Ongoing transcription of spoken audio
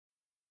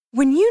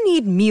When you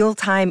need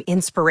mealtime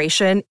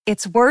inspiration,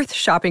 it's worth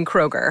shopping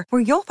Kroger,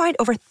 where you'll find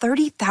over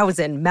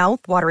 30,000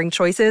 mouth-watering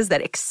choices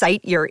that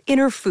excite your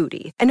inner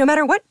foodie. And no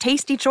matter what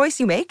tasty choice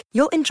you make,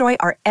 you'll enjoy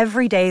our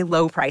everyday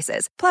low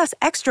prices, plus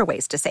extra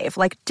ways to save,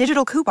 like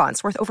digital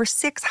coupons worth over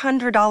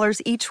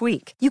 $600 each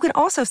week. You can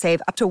also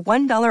save up to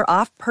 $1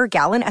 off per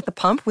gallon at the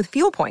pump with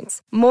fuel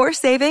points. More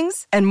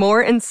savings and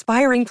more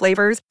inspiring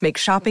flavors make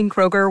shopping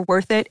Kroger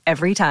worth it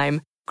every time.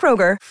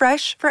 Kroger,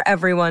 fresh for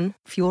everyone.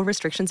 Fuel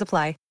restrictions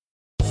apply.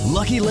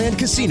 Lucky Land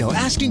Casino,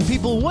 asking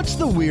people, what's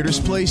the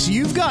weirdest place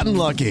you've gotten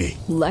lucky?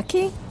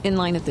 Lucky? In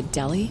line at the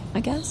deli, I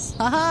guess?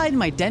 Aha, in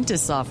my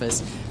dentist's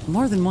office.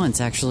 More than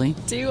once, actually.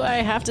 Do I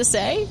have to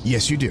say?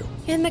 Yes, you do.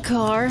 In the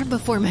car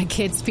before my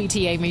kids'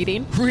 PTA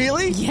meeting.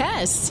 Really?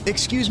 Yes.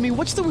 Excuse me,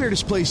 what's the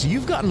weirdest place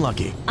you've gotten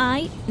lucky?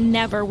 I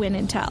never win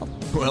and tell.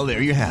 Well,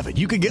 there you have it.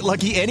 You can get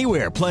lucky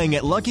anywhere, playing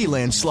at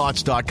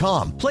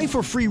LuckyLandSlots.com. Play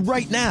for free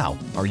right now.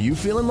 Are you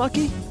feeling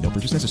lucky? No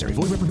purchase necessary.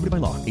 Void where prohibited by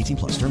law. 18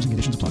 plus. Terms and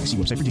conditions apply. See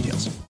website for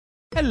details.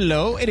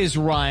 Hello, it is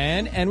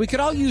Ryan, and we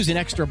could all use an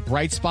extra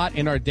bright spot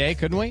in our day,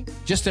 couldn't we?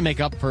 Just to make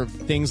up for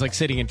things like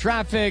sitting in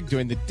traffic,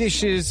 doing the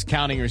dishes,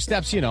 counting your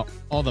steps, you know,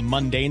 all the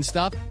mundane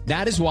stuff.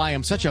 That is why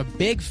I'm such a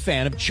big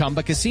fan of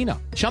Chumba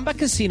Casino. Chumba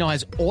Casino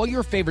has all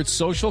your favorite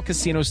social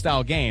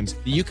casino-style games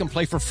that you can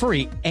play for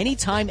free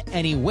anytime,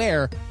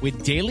 anywhere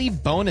with daily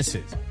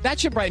bonuses. That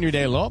should brighten your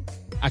day a little.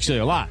 Actually,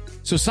 a lot.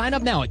 So sign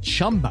up now at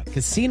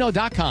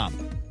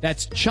ChumbaCasino.com.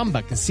 That's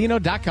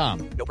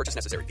ChumbaCasino.com. No purchase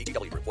necessary.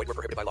 VGW Group. Void where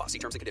prohibited by law. See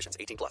terms and conditions.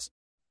 18 plus.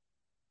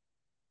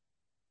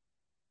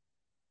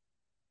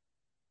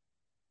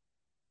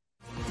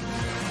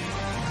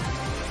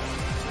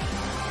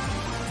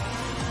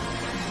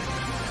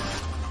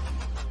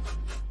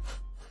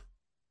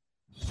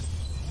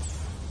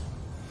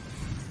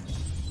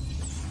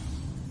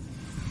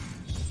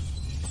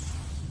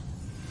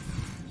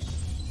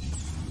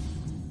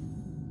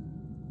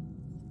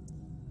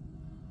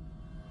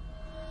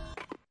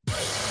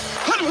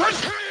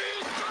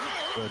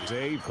 The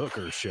Dave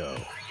Hooker Show.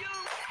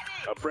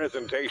 A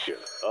presentation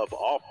of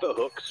Off the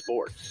Hook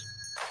Sports.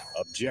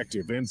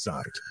 Objective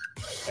insight,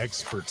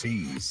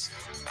 expertise,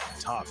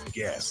 top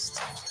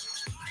guests.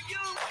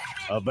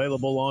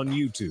 Available on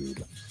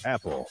YouTube,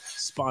 Apple,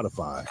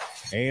 Spotify,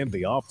 and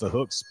the Off the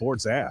Hook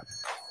Sports app.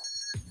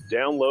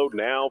 Download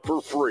now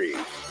for free.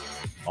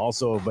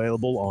 Also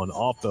available on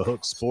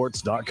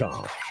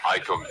offthehooksports.com. I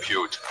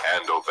compute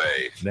and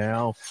obey.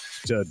 Now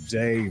to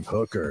Dave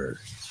Hooker.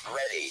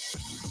 Ready.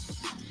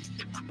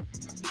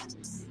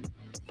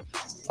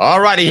 All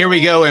righty, here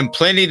we go, and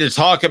plenty to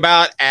talk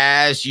about,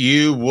 as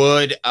you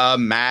would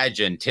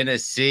imagine.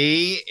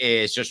 Tennessee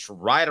is just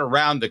right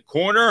around the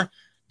corner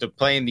to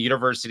playing the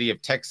University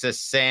of Texas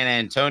San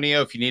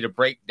Antonio. If you need a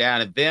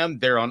breakdown of them,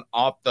 they're on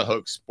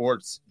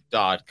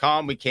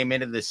offthehooksports.com. We came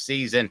into this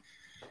season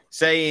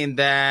saying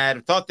that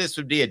I thought this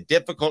would be a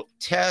difficult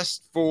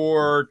test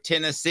for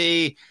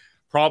Tennessee.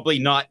 Probably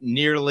not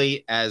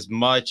nearly as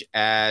much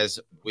as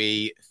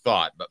we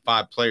thought, but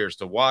 5 players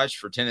to watch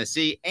for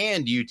Tennessee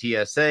and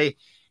UTSA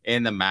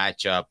in the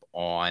matchup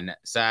on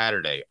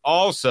Saturday.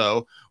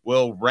 Also,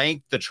 we'll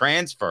rank the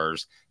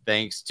transfers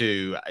thanks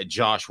to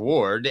Josh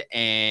Ward,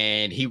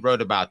 and he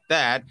wrote about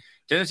that.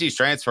 Tennessee's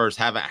transfers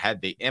haven't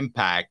had the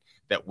impact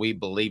that we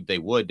believe they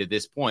would to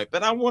this point,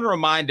 but I want to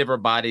remind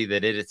everybody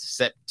that it is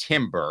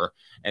September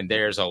and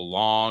there's a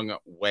long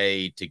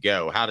way to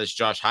go. How does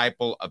Josh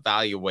Heupel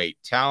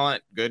evaluate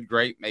talent? Good,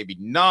 great, maybe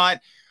not.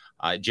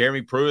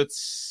 Jeremy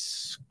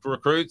Pruitt's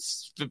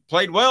recruits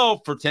played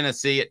well for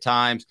Tennessee at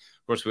times.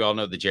 Of course, we all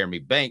know the Jeremy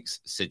Banks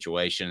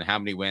situation. How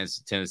many wins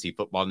does Tennessee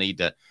football need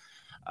to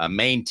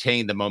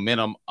maintain the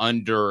momentum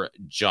under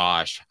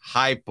Josh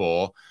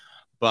Heupel?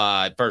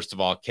 But first of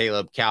all,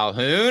 Caleb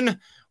Calhoun,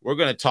 we're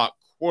going to talk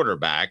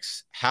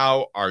quarterbacks.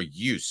 How are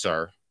you,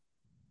 sir?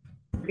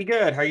 Pretty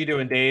good. How are you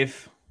doing,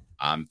 Dave?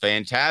 I'm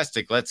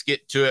fantastic. Let's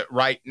get to it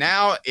right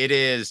now. It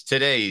is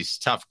today's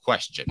tough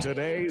question.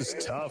 Today's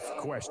tough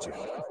question.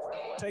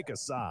 Take a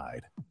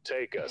side.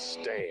 Take a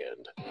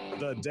stand.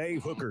 The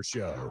Dave Hooker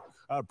Show.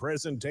 A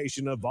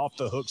presentation of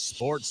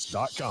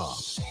offthehooksports.com.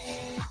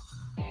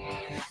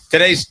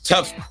 Today's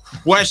tough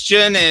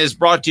question is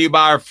brought to you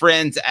by our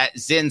friends at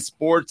Zen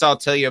Sports. I'll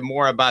tell you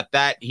more about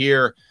that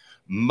here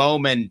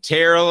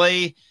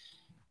momentarily.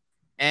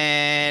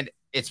 And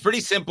it's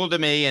pretty simple to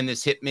me, and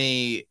this hit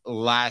me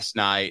last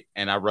night,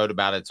 and I wrote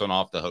about it. It's on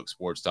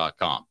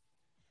offthehooksports.com.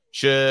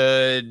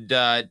 Should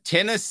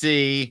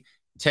Tennessee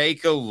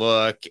take a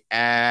look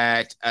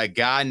at a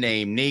guy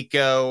named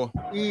Nico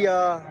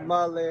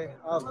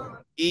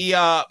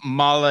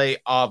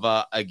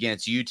Maleava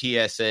against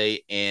UTSA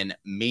in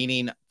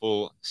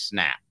meaningful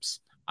snaps?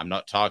 I'm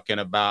not talking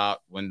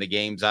about when the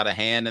game's out of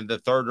hand in the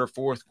third or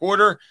fourth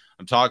quarter.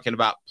 I'm talking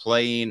about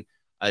playing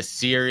a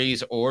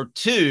series or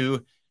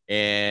two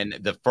in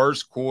the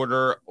first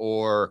quarter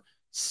or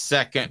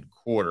second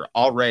quarter.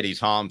 Already,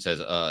 Tom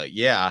says,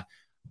 yeah,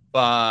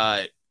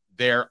 but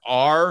there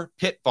are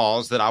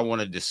pitfalls that I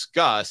want to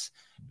discuss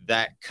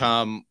that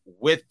come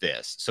with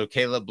this. So,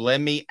 Caleb,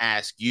 let me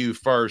ask you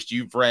first.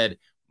 You've read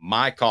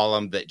my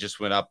column that just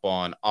went up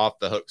on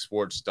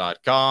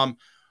offthehooksports.com.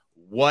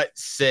 What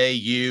say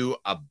you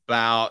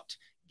about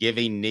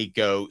giving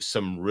Nico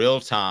some real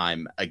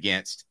time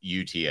against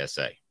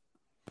UTSA?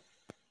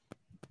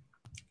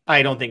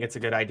 I don't think it's a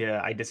good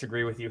idea. I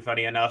disagree with you,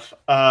 funny enough.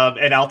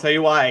 And I'll tell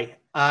you why.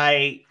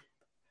 A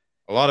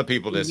lot of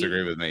people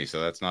disagree with me,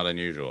 so that's not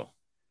unusual.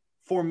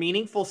 For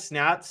meaningful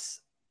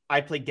snaps,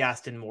 I played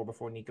Gaston more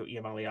before Nico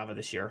Iamaleava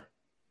this year.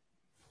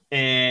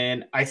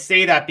 And I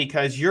say that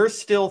because you're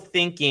still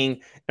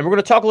thinking, and we're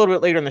going to talk a little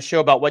bit later in the show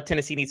about what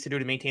Tennessee needs to do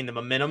to maintain the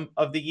momentum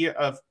of the year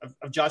of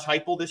Josh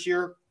Heupel this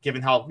year,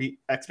 given how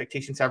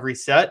expectations have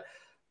reset.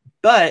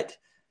 But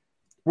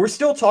we're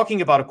still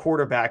talking about a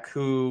quarterback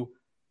who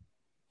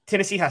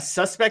Tennessee has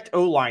suspect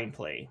O-line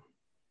play.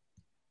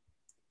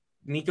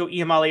 Nico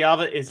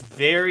Iamaleava is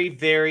very,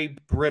 very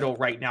brittle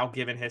right now,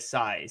 given his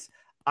size.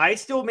 I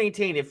still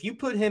maintain if you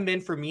put him in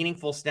for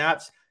meaningful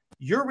snaps,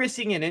 you're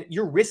risking an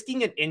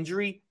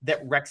injury that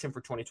wrecks him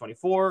for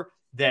 2024,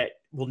 that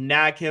will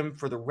nag him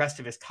for the rest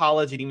of his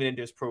college and even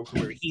into his pro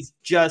career. He's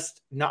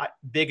just not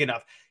big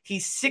enough.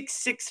 He's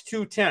 6'6",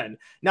 210.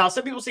 Now,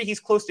 some people say he's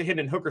close to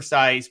Hendon Hooker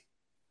size.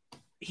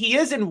 He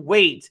is in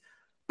weight,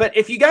 but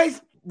if you guys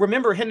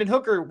remember, Hendon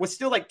Hooker was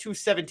still like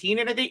 217,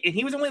 and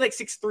he was only like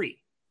 6'3".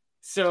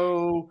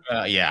 So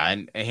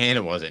and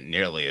Hannah wasn't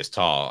nearly as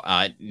tall.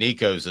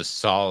 Nico's a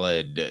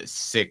solid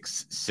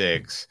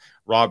 6'6".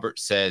 Robert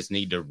says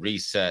need to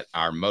reset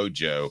our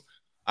mojo.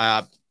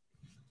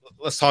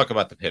 Let's talk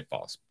about the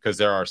pitfalls, because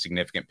there are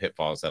significant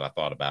pitfalls that I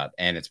thought about,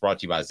 and it's brought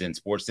to you by Zen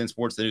Sports. Zen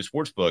Sports, the new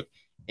sports book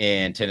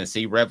in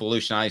Tennessee,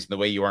 revolutionizing the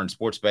way you earn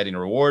sports betting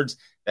rewards.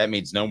 That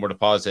means no more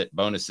deposit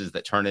bonuses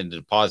that turn into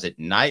deposit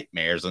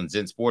nightmares. On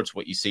Zen Sports,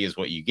 what you see is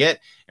what you get.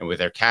 And with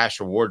their cash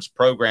rewards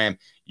program,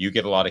 you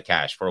get a lot of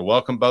cash. For a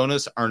welcome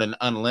bonus, earn an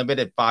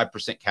unlimited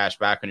 5% cash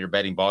back on your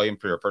betting volume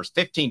for your first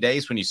 15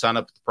 days when you sign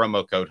up with the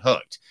promo code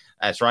HOOKED.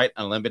 That's right,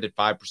 unlimited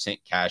 5%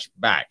 cash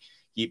back.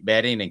 Keep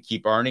betting and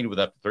keep earning with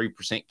up to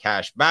 3%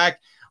 cash back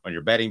on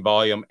your betting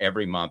volume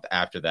every month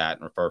after that,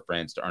 and refer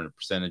friends to earn a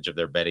percentage of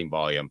their betting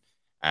volume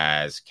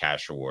as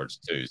cash rewards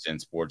too. Zen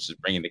Sports is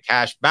bringing the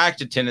cash back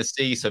to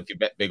Tennessee. So if you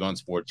bet big on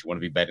sports, you want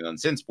to be betting on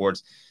Zen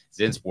Sports.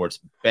 Zen Sports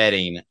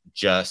betting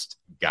just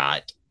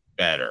got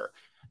better.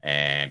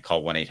 And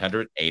call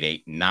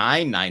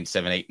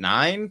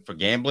 1-800-889-9789 for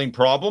gambling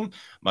problem.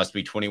 Must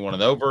be 21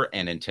 and over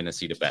and in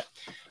Tennessee to bet.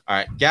 All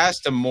right,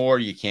 Gaston Moore,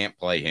 you can't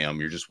play him.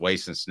 You're just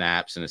wasting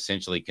snaps and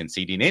essentially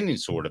conceding any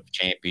sort of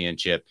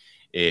championship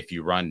if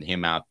you run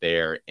him out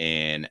there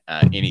in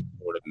any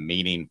sort of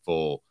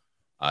meaningful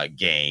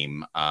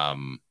game,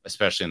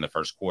 especially in the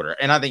first quarter.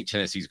 And I think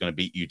Tennessee's going to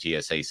beat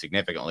UTSA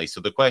significantly. So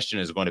the question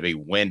is going to be,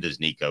 when does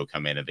Nico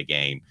come into the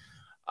game?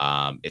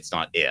 It's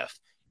not if.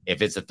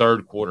 If it's a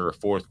third quarter or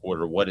fourth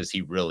quarter, what does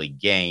he really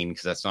gain?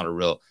 Because that's not a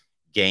real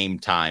game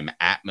time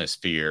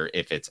atmosphere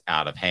if it's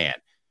out of hand.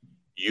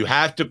 You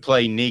have to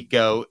play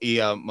Nico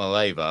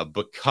Iamaleava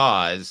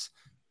because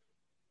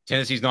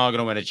Tennessee's not going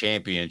to win a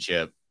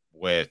championship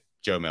with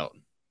Joe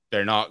Milton.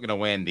 They're not going to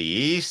win the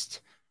East,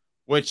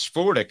 which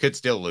Florida could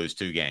still lose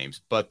 2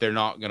 games, but they're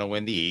not going to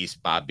win the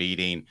East by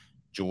beating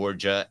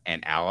Georgia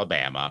and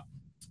Alabama.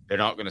 They're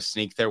not going to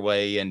sneak their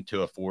way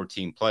into a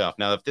 4-team playoff.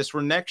 Now, if this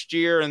were next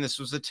year and this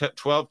was a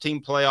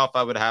 12-team playoff,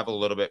 I would have a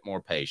little bit more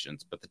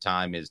patience, but the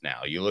time is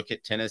now. You look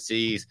at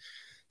Tennessee's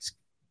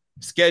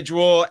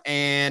schedule,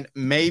 and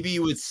maybe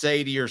you would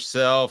say to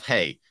yourself,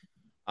 hey,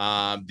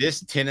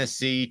 this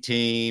Tennessee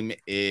team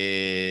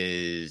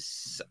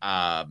has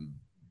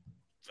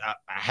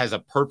a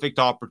perfect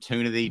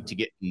opportunity to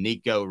get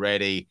Nico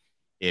ready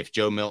if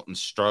Joe Milton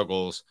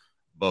struggles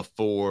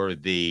before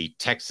the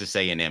Texas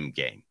A&M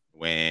game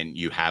when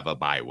you have a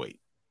bye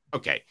week.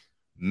 Okay,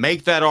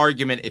 make that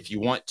argument if you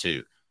want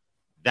to.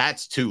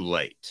 That's too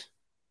late.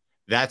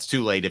 That's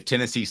too late. If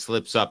Tennessee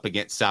slips up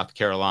against South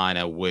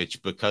Carolina,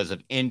 which because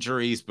of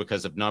injuries,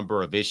 because of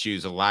number of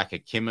issues, a lack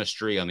of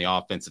chemistry on the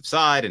offensive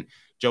side, and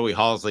Joey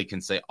Halsley can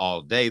say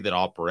all day that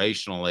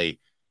operationally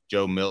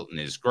Joe Milton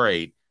is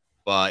great,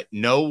 but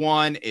no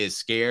one is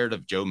scared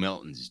of Joe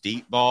Milton's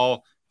deep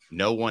ball.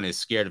 No one is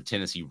scared of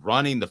Tennessee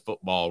running the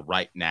football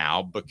right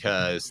now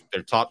because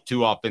their top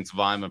 2 offensive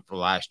linemen for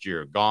last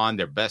year are gone.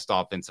 Their best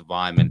offensive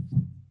lineman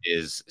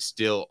is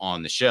still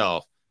on the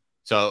shelf.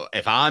 So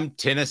if I'm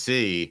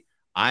Tennessee,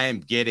 I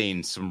am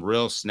getting some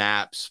real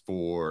snaps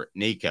for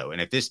Nico. And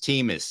if this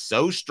team is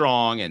so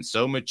strong and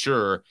so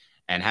mature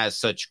and has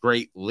such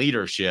great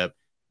leadership,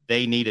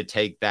 they need to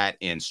take that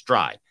in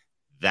stride.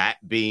 That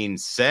being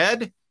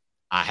said,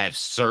 I have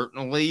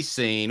certainly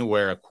seen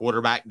where a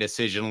quarterback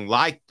decision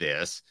like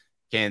this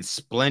can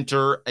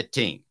splinter a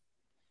team.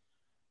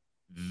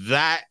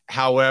 That,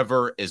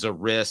 however, is a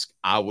risk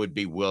I would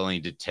be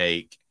willing to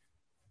take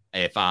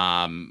if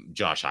I'm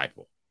Josh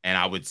Heupel. And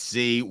I would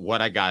see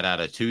what I got out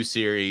of 2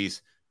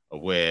 series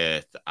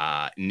with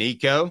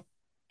Nico.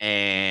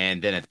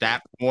 And then at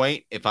that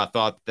point, if I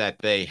thought that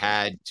they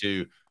had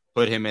to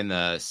put him in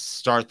the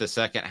start the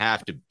second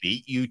half to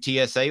beat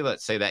UTSA,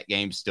 let's say that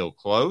game's still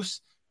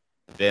close,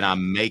 then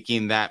I'm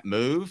making that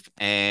move.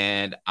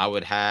 And I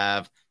would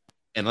have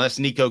unless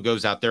Nico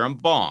goes out there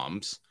and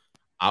bombs,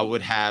 I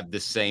would have the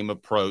same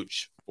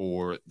approach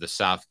for the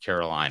South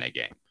Carolina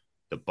game.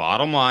 The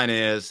bottom line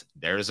is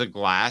there's a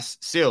glass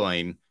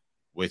ceiling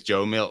with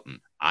Joe Milton.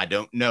 I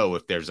don't know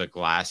if there's a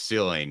glass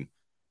ceiling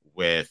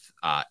with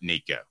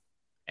Nico.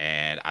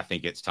 And I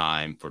think it's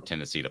time for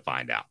Tennessee to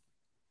find out.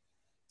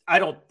 I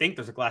don't think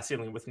there's a glass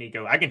ceiling with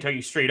Nico. I can tell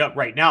you straight up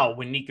right now,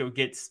 when Nico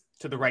gets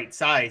to the right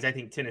size, I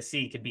think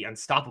Tennessee could be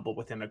unstoppable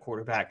with him at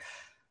quarterback.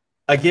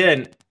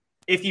 Again,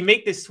 if you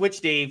make this switch,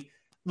 Dave,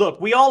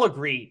 look, we all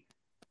agree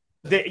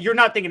that you're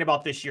not thinking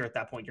about this year at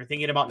that point. You're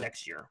thinking about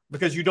next year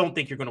because you don't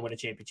think you're going to win a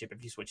championship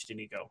if you switch to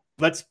Nico.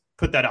 Let's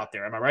put that out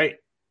there. Am I right?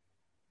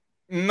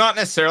 Not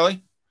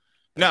necessarily.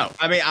 No,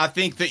 I mean, I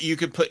think that you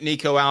could put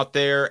Nico out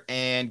there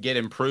and get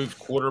improved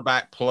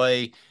quarterback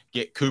play,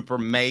 get Cooper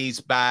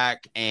Mays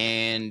back,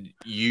 and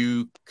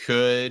you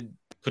could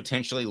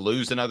potentially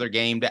lose another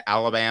game to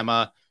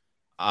Alabama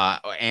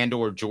and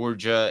or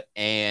Georgia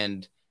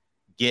and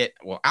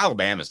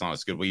Alabama's not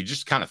as good. Well, you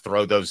just kind of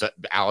throw those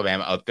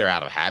Alabama up there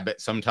out of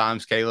habit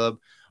sometimes, Caleb,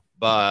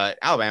 but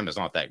Alabama's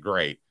not that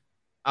great.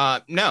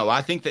 No,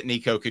 I think that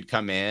Nico could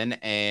come in,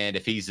 and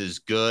if he's as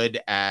good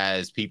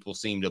as people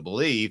seem to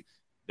believe,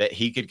 that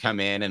he could come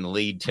in and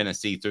lead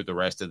Tennessee through the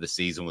rest of the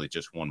season with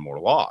just one more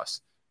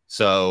loss.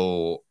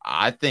 So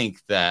I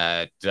think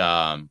that,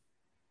 no,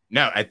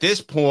 at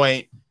this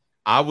point,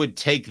 I would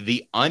take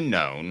the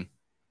unknown.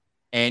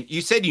 And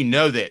you said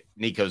that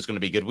Nico's going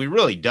to be good. We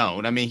really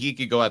don't. I mean, he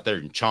could go out there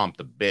and chomp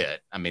the bit.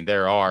 I mean,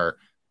 there are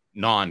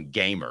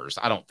non-gamers.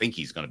 I don't think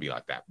he's going to be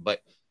like that.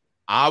 But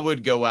I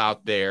would go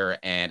out there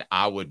and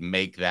I would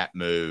make that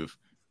move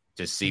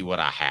to see what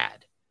I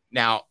had.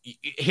 Now,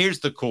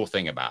 here's the cool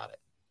thing about it.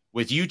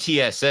 With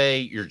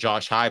UTSA, you're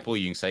Josh Heupel.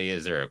 You can say,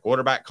 is there a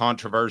quarterback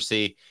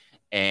controversy?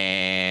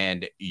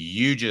 And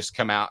you just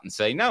come out and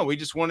say, no, we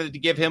just wanted to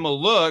give him a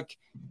look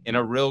in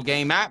a real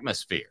game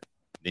atmosphere.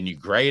 Then you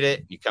grade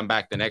it. You come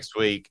back the next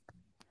week,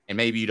 and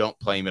maybe you don't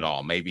play him at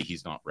all. Maybe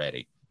he's not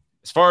ready.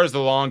 As far as the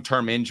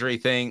long-term injury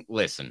thing,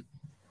 listen,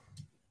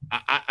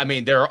 I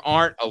mean, there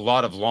aren't a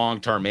lot of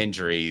long-term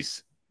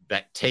injuries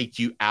that take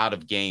you out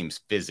of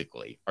games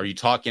physically. Are you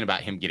talking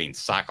about him getting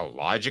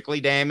psychologically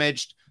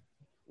damaged?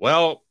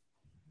 Well,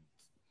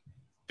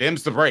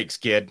 them's the breaks,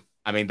 kid.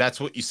 I mean, that's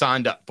what you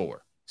signed up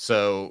for.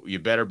 So you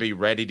better be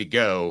ready to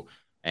go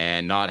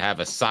and not have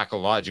a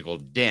psychological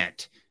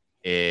dent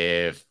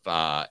if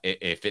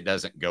it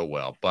doesn't go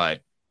well.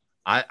 But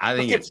I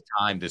think it's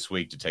time this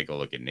week to take a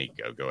look at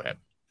Nico. Go ahead.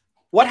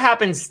 What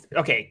happens?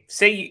 Okay,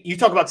 say you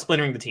talk about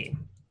splintering the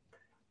team.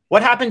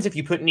 What happens if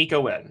you put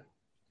Nico in?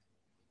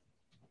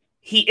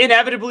 He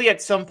inevitably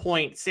at some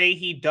point, say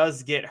he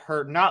does get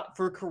hurt, not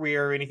for a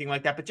career or anything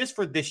like that, but just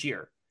for this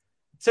year.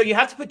 So you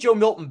have to put Joe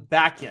Milton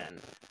back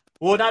in.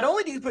 Well, not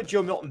only do you put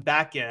Joe Milton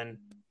back in,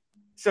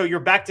 so you're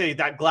back to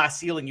that glass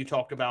ceiling you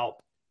talked about,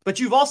 but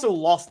you've also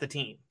lost the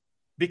team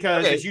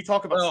because as you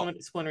talk about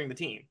splintering the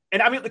team.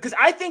 And I mean, because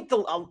I think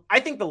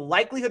the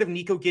likelihood of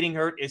Nico getting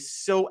hurt is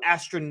so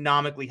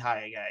astronomically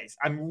high, guys.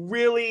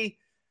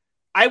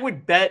 I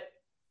would bet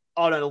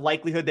on a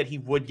likelihood that he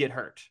would get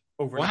hurt.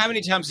 Well, how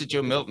many times did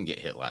Joe Milton get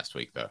hit last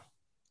week, though?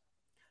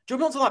 Joe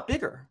Milton's a lot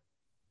bigger.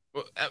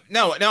 Well,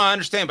 no, I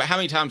understand, but how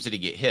many times did he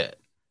get hit?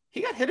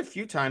 He got hit a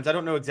few times. I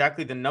don't know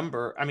exactly the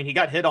number. I mean, he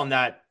got hit on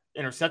that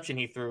interception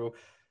he threw.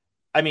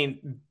 I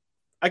mean,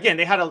 again,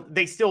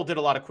 they still did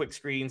a lot of quick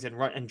screens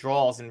and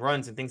draws and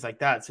runs and things like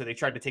that. So they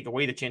tried to take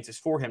away the chances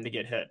for him to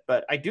get hit.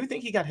 But I do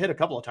think he got hit a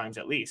couple of times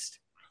at least.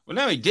 Well,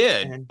 no, he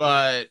did,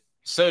 but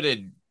so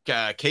did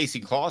Casey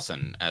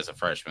Clausen as a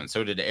freshman.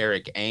 So did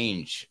Eric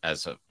Ainge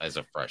as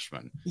a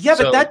freshman. Yeah,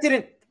 but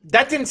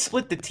that didn't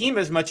split the team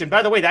as much. And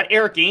by the way, that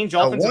Eric Ainge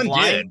offensive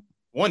line.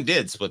 One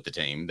did split the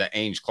team, the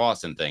Ainge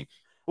Clausen thing.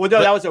 Well,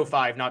 no, that was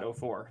 05, not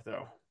 04,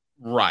 though.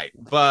 Right.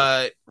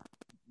 But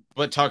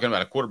talking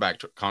about a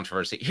quarterback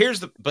controversy, here's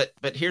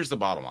the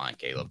bottom line,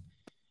 Caleb,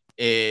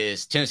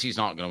 is Tennessee's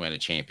not going to win a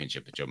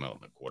championship with Joe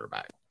Milton at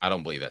quarterback. I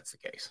don't believe that's the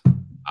case.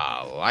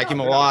 I like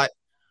him a lot,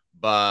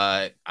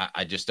 but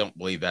I just don't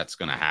believe that's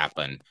going to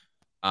happen.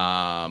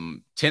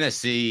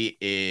 Tennessee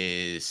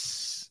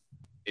is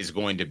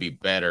going to be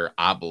better,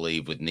 I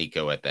believe, with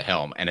Nico at the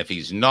helm. And if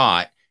he's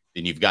not,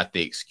 then you've got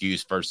the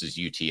excuse versus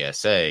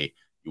UTSA.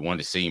 You wanted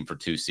to see him for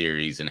 2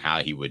 series and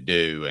how he would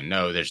do. And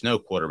no, there's no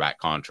quarterback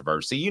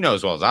controversy. You know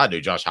as well as I do,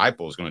 Josh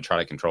Heupel is going to try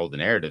to control the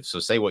narrative. So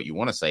say what you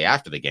want to say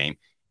after the game,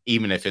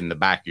 even if in the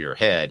back of your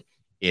head,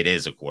 it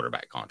is a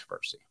quarterback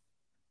controversy.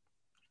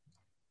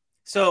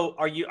 So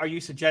are you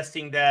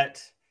suggesting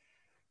that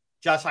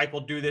Josh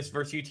Heupel do this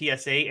versus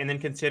UTSA and then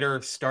consider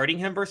starting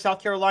him versus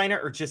South Carolina,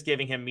 or just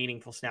giving him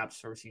meaningful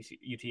snaps versus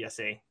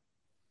UTSA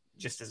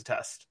just as a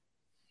test?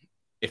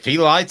 If he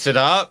lights it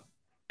up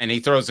and he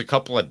throws a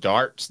couple of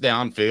darts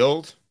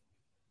downfield,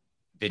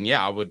 then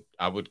yeah,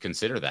 I would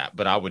consider that.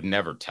 But I would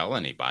never tell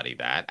anybody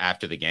that.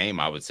 After the game,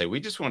 I would say, we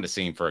just want to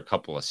see him for a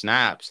couple of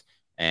snaps,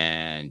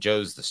 and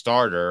Joe's the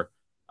starter.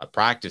 A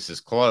practice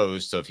is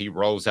closed, so if he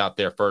rolls out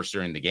there first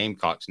during the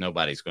Gamecocks,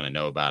 nobody's going to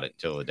know about it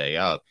until the day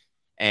of.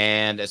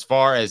 And as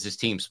far as this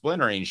team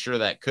splintering, sure,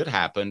 that could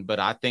happen. But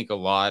I think a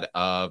lot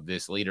of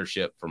this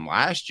leadership from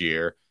last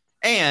year,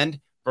 and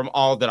from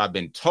all that I've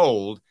been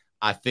told,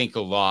 I think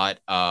a lot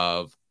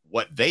of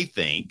what they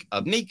think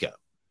of Nico.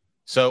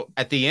 So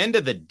at the end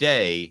of the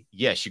day,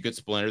 yes, you could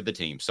splinter the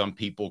team. Some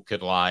people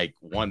could like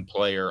one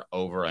player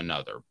over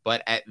another.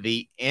 But at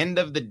the end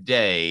of the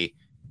day,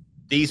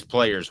 these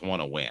players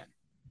want to win.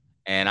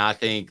 And I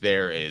think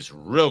there is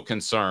real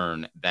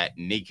concern that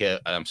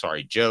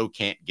Joe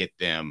can't get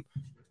them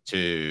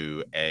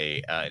to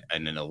an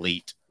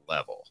elite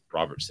level.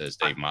 Robert says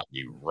Dave might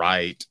be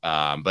right,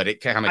 but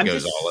it kind of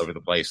goes all over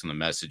the place in the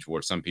message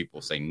board. Some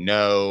people say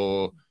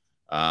no,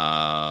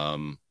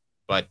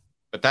 but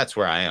that's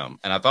where I am.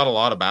 And I thought a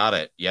lot about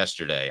it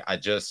yesterday.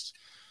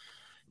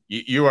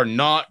 You are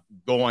not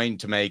going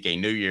to make a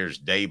New Year's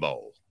Day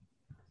Bowl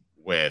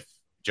with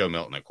Joe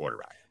Milton at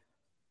quarterback.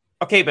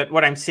 Okay, but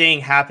what I'm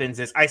saying happens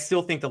is I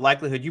still think the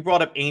likelihood, you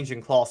brought up Ainge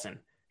and Clausen.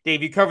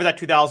 Dave, you covered that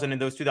 2000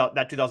 and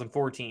that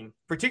 2004 team,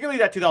 particularly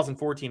that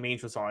 2014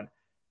 Ainge was on.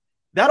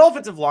 That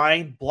offensive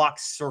line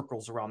blocks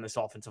circles around this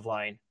offensive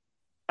line.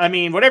 I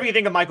mean, whatever you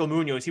think of Michael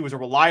Munoz, he was a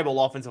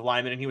reliable offensive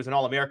lineman and he was an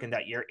All-American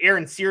that year.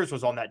 Aaron Sears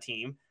was on that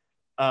team.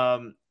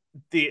 What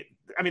year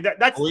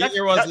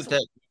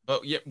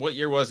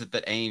was it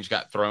that Ainge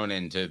got thrown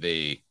into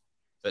the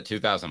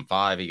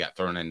 2005? He got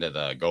thrown into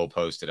the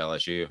goalpost at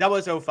LSU. That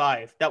was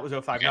 05. That was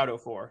 05, okay.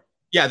 Not 04.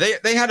 Yeah,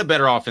 they had a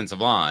better offensive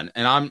line,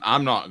 and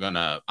I'm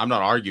not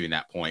arguing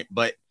that point.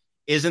 But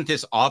isn't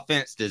this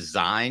offense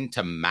designed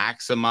to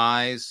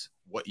maximize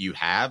what you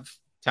have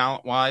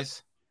talent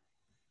wise?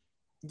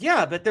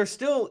 Yeah, but you're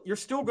still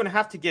going to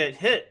have to get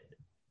hit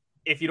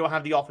if you don't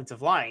have the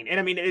offensive line. And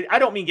I mean, I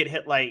don't mean get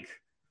hit like,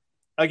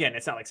 again,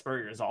 it's not like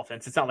Spurrier's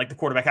offense. It's not like the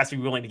quarterback has to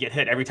be willing to get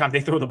hit every time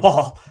they throw the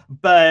ball.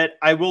 But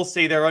I will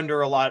say they're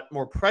under a lot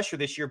more pressure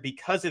this year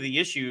because of the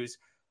issues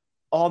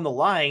on the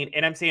line.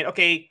 And I'm saying,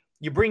 okay,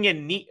 you bring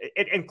in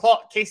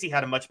Casey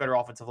had a much better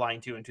offensive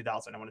line too in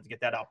 2000. I wanted to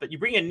get that out. But you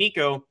bring in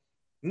Nico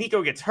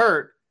gets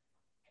hurt,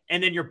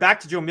 and then you're back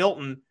to Joe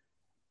Milton,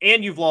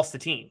 and you've lost the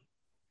team.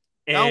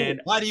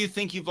 And why do you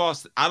think you've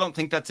lost? I don't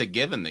think that's a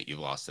given that you've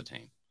lost the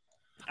team.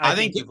 I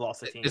think you've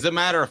lost the team. As a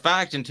matter of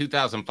fact, in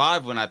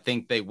 2005, when I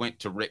think they went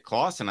to Rick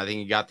Clausen, I think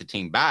he got the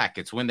team back.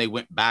 It's when they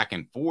went back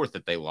and forth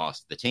that they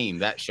lost the team.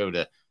 That showed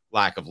a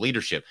lack of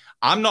leadership.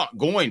 I'm not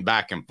going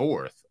back and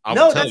forth.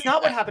 No, that's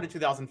not what happened in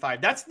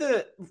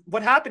 2005.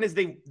 What happened is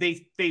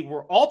they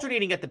were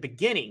alternating at the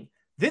beginning.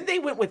 Then they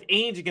went with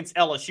Ainge against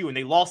LSU and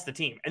they lost the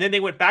team. And then they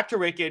went back to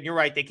Rick, and you're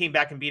right, they came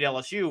back and beat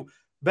LSU.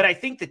 But I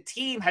think the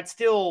team had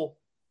still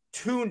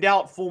tuned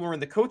out Fulmer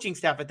and the coaching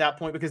staff at that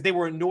point because they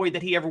were annoyed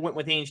that he ever went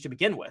with Ainge to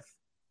begin with.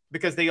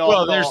 Because they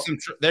all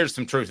there's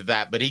some truth to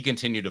that, but he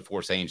continued to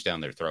force Ainge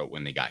down their throat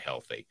when they got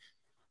healthy.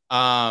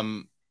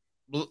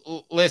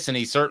 Listen,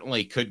 he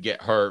certainly could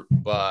get hurt,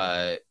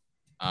 but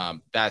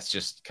that's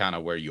just kind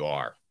of where you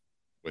are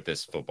with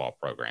this football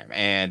program.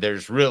 And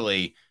there's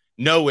really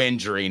no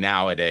injury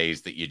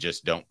nowadays that you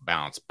just don't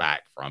bounce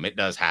back from. It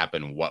does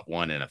happen,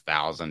 1 in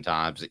 1,000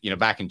 times. You know,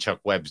 back in Chuck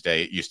Webb's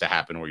day, it used to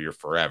happen where you're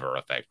forever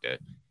affected.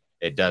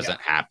 It doesn't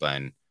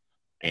happen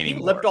anymore.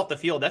 He leapt off the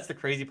field. That's the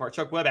crazy part.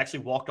 Chuck Webb actually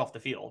walked off the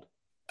field.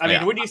 I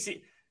mean, when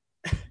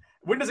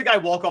does a guy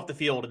walk off the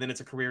field and then it's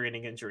a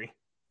career-ending injury?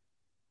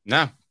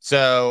 No.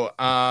 So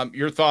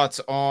your thoughts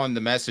on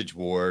the message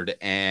board,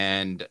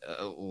 and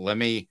let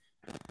me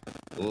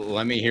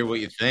hear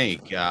what you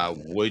think.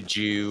 Would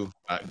you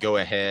go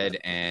ahead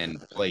and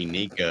play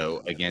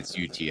Nico against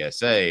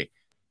UTSA?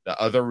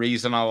 The other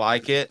reason I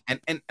like it,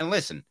 and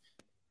listen,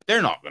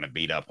 they're not going to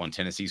beat up on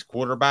Tennessee's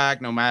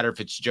quarterback, no matter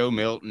if it's Joe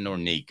Milton or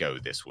Nico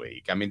this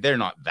week. I mean, they're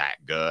not that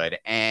good.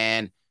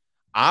 And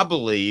I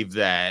believe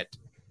that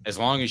as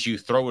long as you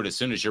throw it as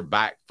soon as your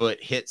back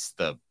foot hits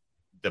the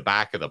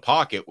back of the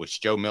pocket,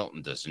 which Joe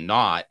Milton does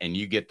not, and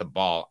you get the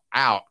ball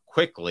out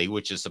quickly,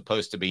 which is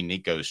supposed to be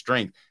Nico's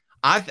strength,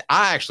 I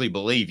actually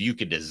believe you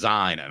could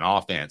design an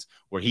offense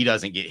where he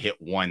doesn't get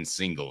hit one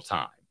single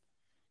time.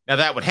 Now,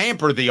 that would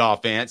hamper the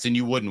offense, and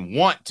you wouldn't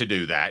want to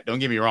do that. Don't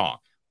get me wrong.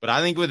 But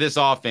I think with this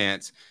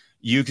offense,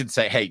 you could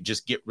say, hey,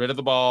 just get rid of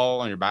the ball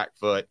on your back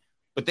foot.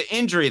 But the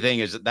injury thing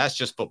is that's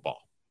just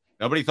football.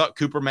 Nobody thought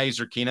Cooper Mays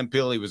or Keenan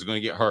Pili was going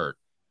to get hurt.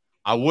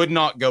 I would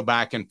not go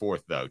back and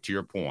forth, though, to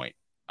your point.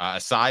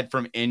 Aside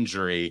from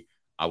injury,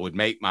 I would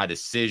make my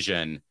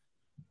decision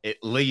at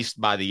least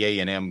by the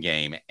A&M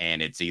game,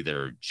 and it's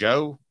either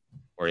Joe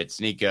or it's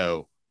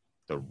Nico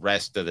the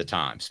rest of the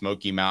time.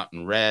 Smoky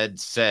Mountain Red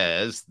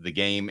says the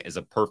game is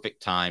a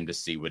perfect time to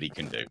see what he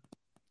can do.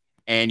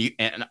 And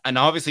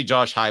obviously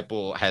Josh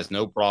Heupel has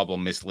no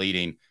problem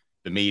misleading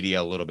the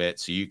media a little bit.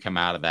 So you come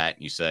out of that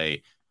and you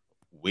say,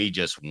 we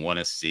just want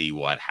to see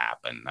what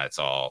happened. That's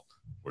all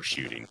we're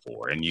shooting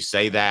for. And you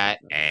say that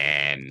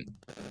and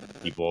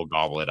people will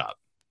gobble it up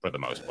for the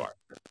most part.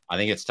 I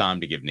think it's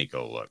time to give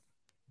Nico a look.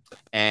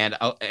 And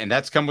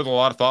that's come with a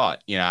lot of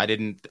thought. You know, I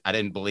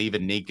didn't believe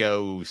in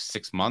Nico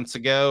 6 months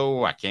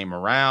ago. I came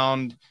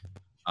around.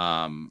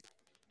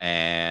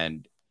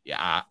 And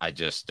yeah, I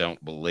just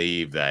don't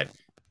believe that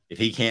if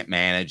he can't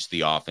manage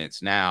the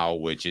offense now,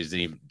 which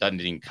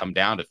doesn't even come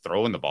down to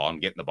throwing the ball and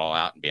getting the ball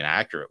out and being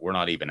accurate. We're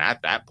not even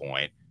at that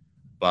point.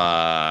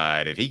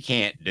 But if he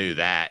can't do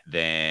that,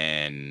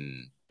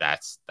 then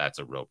that's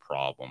a real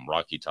problem.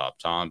 Rocky Top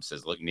Tom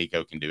says, look,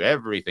 Nico can do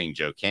everything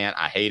Joe can't.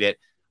 I hate it.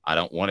 I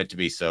don't want it to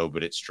be so,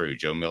 but it's true.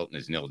 Joe Milton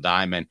is Neil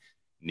Diamond.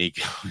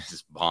 Nico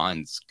is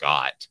Bon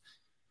Scott.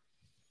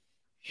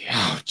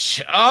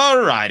 Ouch.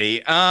 All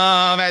righty.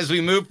 As we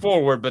move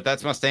forward, but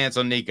that's my stance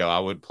on Nico. I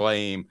would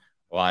play him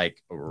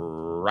like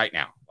right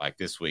now, like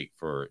this week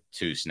for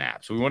 2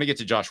 snaps. We want to get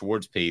to Josh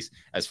Ward's piece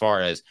as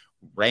far as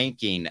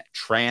ranking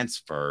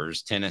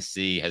transfers.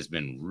 Tennessee has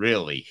been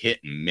really hit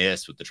and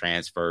miss with the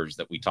transfers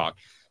that we talk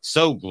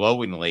so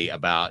glowingly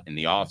about in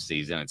the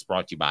offseason. It's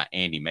brought to you by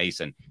Andy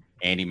Mason,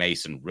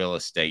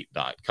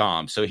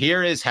 AndyMasonRealEstate.com. So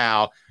here is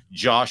how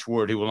Josh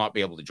Ward, who will not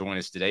be able to join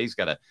us today, he's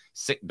got a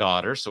sick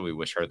daughter, so we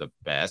wish her the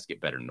best.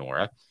 Get better,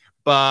 Nora.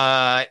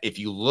 But if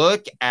you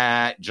look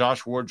at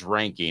Josh Ward's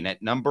ranking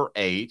at number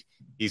 8,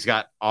 he's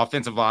got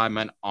offensive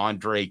lineman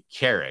Andre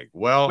Carrig.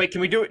 Well, wait,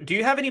 can we do it? Do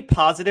you have any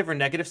positive or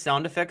negative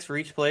sound effects for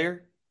each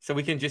player? So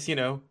we can just,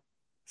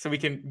 so we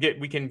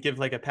can give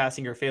like a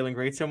passing or failing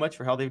grade so much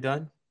for how they've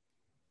done?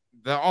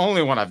 The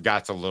only one I've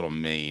got's a little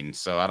mean,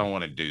 so I don't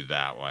want to do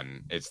that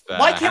one. It's the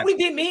Why can't we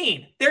be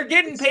mean? They're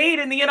getting paid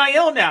in the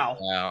NIL now.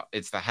 Well,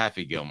 it's the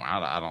Happy Gilmore.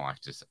 I don't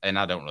like this, and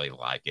I don't really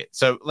like it.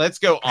 So let's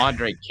go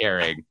Andre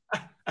Carrig.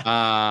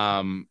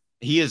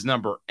 He is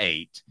number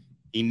 8.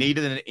 He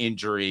needed an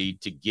injury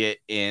to get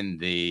in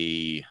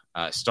the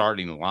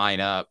starting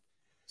lineup.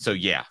 So,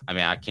 yeah, I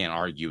mean, I can't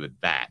argue with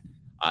that.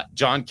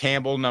 John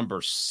Campbell,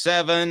 number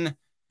 7.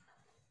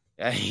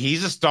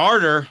 He's a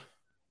starter,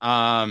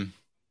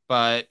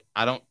 but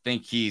I don't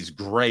think he's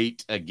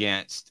great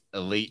against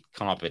elite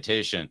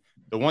competition.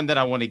 The one that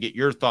I want to get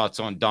your thoughts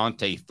on,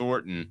 Dante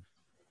Thornton.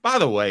 By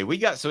the way, we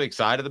got so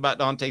excited about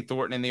Dante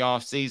Thornton in the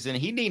offseason.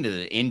 He needed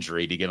an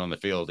injury to get on the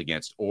field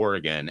against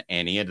Oregon,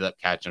 and he ended up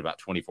catching about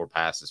 24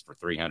 passes for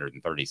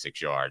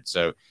 336 yards.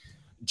 So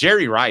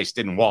Jerry Rice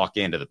didn't walk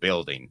into the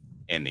building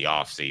in the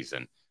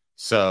offseason.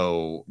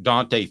 So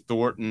Dante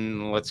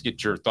Thornton, let's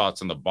get your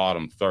thoughts on the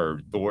bottom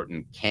third,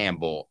 Thornton,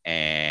 Campbell,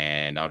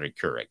 and Andre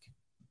Carrig.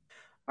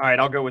 All right,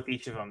 I'll go with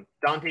each of them.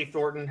 Dante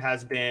Thornton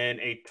has been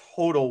a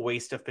total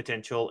waste of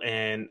potential,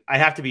 and I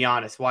have to be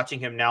honest, watching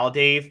him now,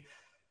 Dave,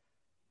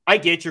 I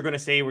get you're going to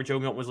say where Joe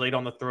Milton was late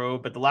on the throw,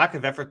 but the lack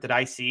of effort that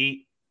I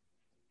see,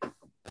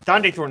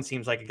 Dante Thornton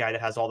seems like a guy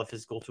that has all the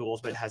physical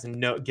tools, but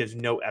gives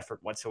no effort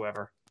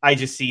whatsoever. I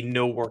just see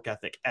no work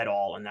ethic at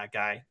all in that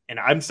guy. And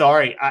I'm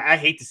sorry, I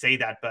hate to say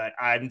that, but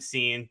I'm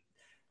seeing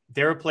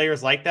there are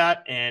players like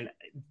that, and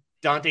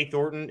Dante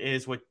Thornton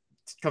is what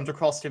comes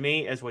across to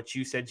me as what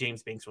you said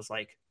James Banks was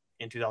like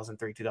in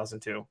 2003,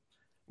 2002,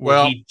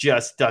 where he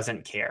just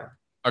doesn't care.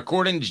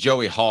 According to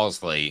Joey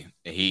Halsley,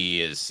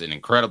 he is an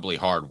incredibly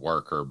hard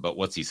worker, but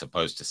what's he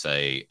supposed to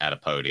say at a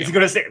podium? He's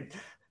going to say,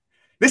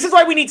 this is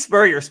why we need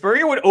Spurrier.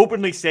 Spurrier would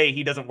openly say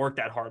he doesn't work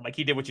that hard, like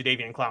he did with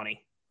Jadeveon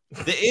Clowney.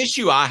 The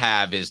issue I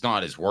have is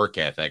not his work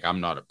ethic. I'm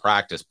not at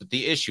practice, but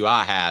the issue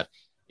I have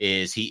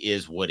is he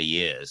is what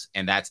he is,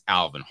 and that's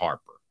Alvin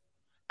Harper.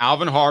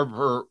 Alvin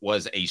Harper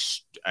was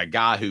a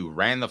guy who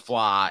ran the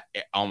fly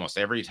almost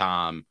every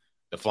time,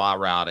 the fly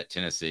route at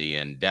Tennessee,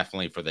 and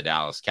definitely for the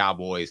Dallas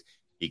Cowboys.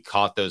 He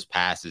caught those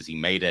passes. He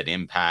made an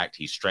impact.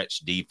 He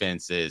stretched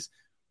defenses,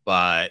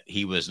 but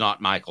he was not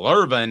Michael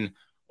Irvin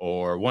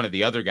or one of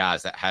the other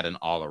guys that had an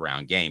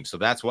all-around game. So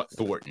that's what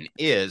Thornton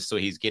is. So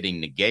he's getting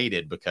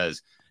negated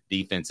because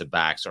defensive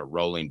backs are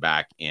rolling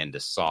back into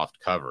soft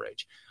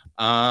coverage.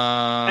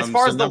 As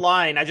far as the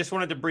line, I just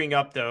wanted to bring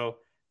up, though,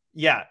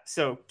 yeah,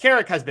 so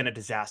Carrick has been a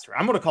disaster.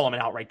 I'm going to call him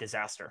an outright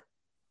disaster.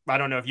 I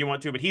don't know if you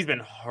want to, but he's been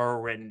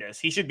horrendous.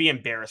 He should be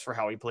embarrassed for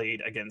how he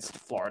played against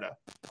Florida.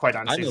 Quite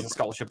honestly, as a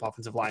scholarship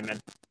offensive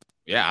lineman.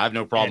 Yeah, I have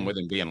no problem with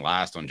him being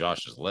last on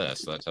Josh's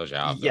list. So that tells you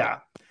how. Yeah.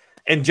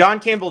 And John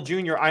Campbell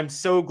Jr., I'm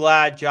so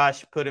glad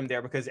Josh put him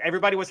there because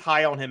everybody was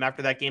high on him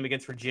after that game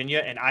against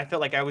Virginia. And I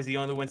felt like I was the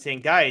only one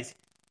saying, guys,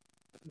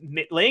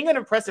 laying an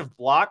impressive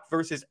block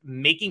versus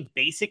making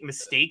basic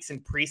mistakes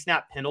and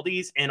pre-snap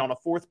penalties and on a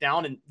fourth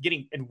down and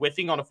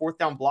whiffing on a fourth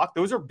down block,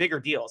 those are bigger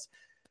deals.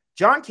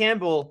 John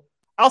Campbell,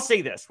 I'll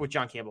say this with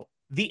John Campbell.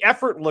 The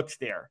effort looks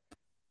there.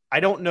 I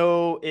don't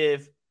know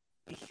if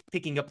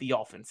picking up the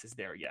offense is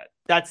there yet.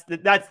 That's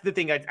the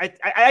thing.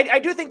 I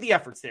do think the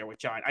effort's there with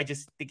John. I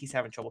just think he's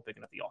having trouble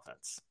picking up the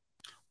offense.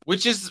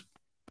 Which is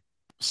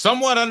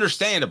somewhat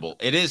understandable.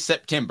 It is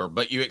September,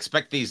 but you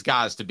expect these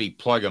guys to be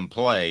plug and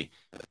play.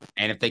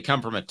 And if they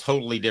come from a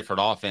totally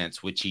different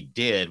offense, which he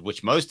did,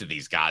 which most of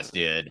these guys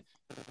did,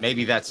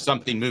 maybe that's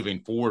something moving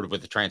forward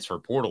with the transfer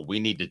portal we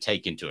need to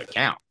take into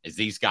account, as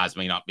these guys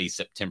may not be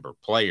September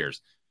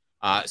players.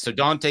 So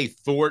Dante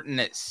Thornton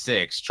at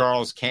 6,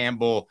 Charles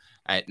Campbell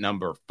at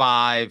number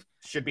 5.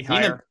 Should be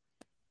higher.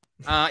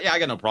 Yeah, I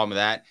got no problem with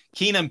that.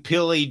 Keenan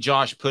Pili,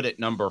 Josh put at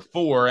number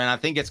 4, and I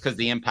think it's because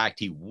the impact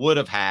he would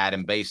have had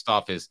and based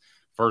off his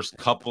first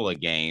couple of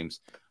games.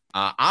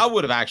 I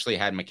would have actually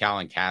had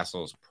McAllen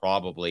Castles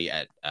probably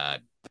at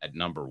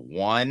number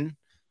 1.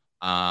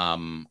 I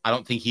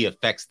don't think he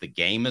affects the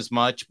game as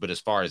much, but as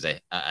far as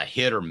a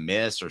hit or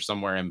miss or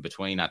somewhere in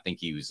between, I think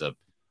he was a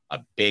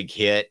big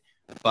hit.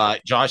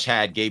 But Josh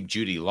had Gabe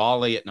Judy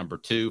Lawley at number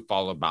 2,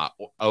 followed by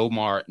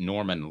Omar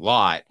Norman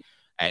Lott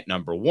at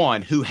number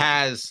 1, who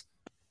has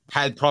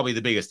had probably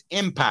the biggest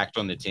impact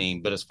on the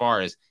team. But as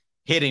far as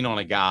hitting on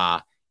a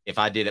guy, if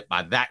I did it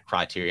by that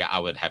criteria, I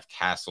would have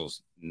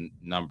Castles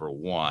number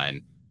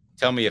 1.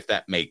 Tell me if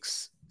that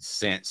makes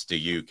sense to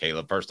you,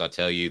 Caleb. First, I'll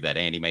tell you that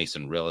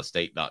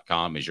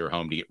AndyMasonRealEstate.com is your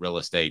home to get real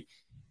estate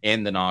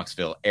in the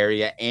Knoxville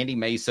area.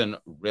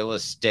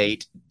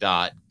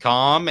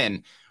 AndyMasonRealEstate.com.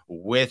 And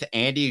with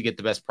Andy, you get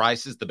the best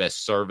prices, the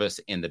best service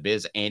in the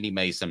biz.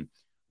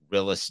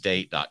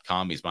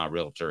 AndyMasonRealEstate.com. He's my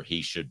realtor.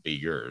 He should be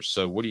yours.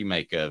 So what do you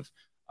make of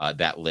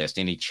that list?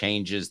 Any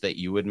changes that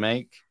you would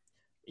make?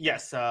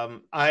 Yes,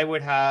 I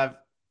would have.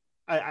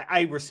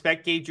 I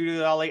respect Gabe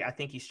Jeudy-Lally. I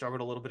think he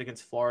struggled a little bit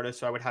against Florida,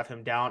 so I would have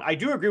him down. I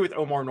do agree with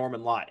Omar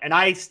Norman Lott, and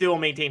I still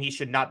maintain he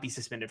should not be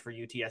suspended for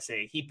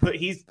UTSA. He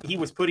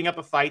was putting up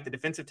a fight. The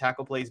defensive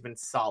tackle play has been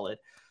solid.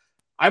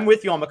 I'm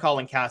with you on McCall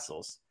and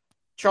Castles.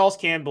 Charles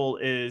Campbell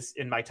is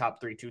in my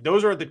top 3 too.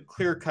 Those are the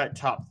clear-cut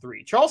top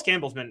 3. Charles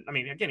Campbell's been,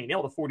 again, he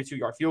nailed a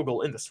 42-yard field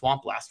goal in the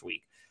swamp last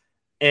week.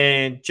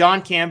 And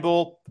John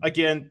Campbell,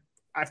 again,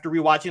 after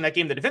rewatching that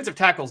game, the defensive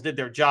tackles did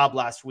their job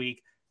last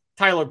week.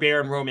 Tyler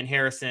Barron, Roman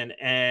Harrison,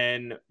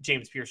 and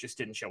James Pierce just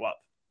didn't show up.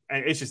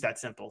 And it's just that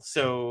simple.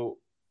 So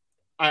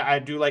I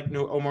do like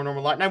Omar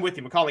Norman Lott, and I'm with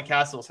you. Macaulay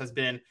Castles has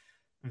been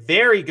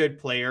very good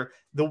player.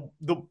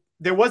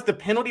 There was the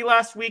penalty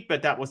last week,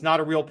 but that was not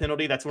a real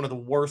penalty. That's one of the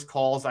worst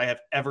calls I have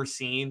ever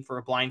seen for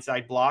a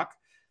blindside block.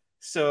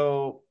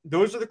 So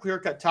those are the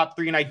clear-cut top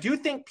 3. And I do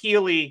think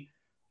Peely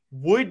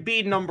would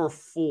be number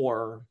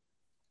 4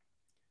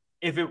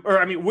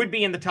 would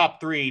be in the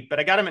top 3, but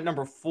I got him at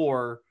number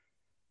 4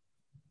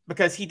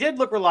 because he did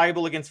look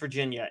reliable against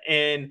Virginia.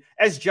 And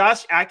as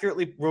Josh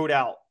accurately wrote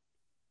out,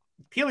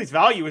 Peely's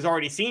value is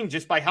already seen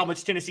just by how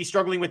much Tennessee's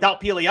struggling without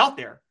Peely out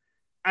there.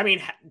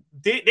 They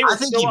were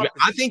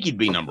I think he'd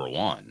be number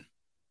 1.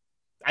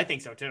 I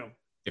think so too.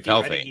 If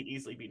healthy. I think he'd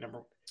easily be number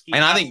 1.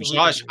 And I think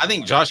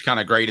Josh kind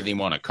of graded him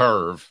on a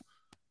curve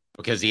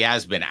because he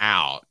has been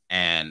out.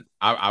 And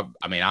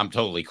I'm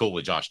totally cool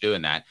with Josh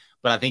doing that,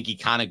 but I think he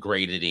kind of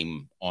graded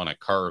him on a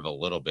curve a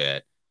little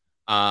bit.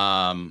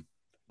 Overall,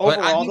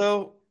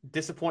 though,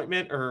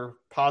 disappointment or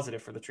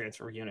positive for the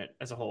transfer unit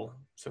as a whole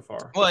so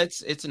far? Well,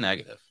 it's a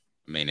negative.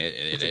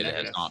 It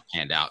has not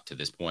panned out to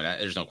this point.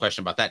 There's no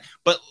question about that.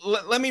 But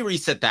let me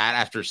reset that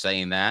after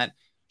saying that.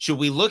 Should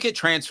we look at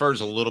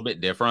transfers a little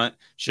bit different?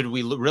 Should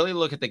we really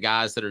look at the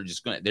guys that are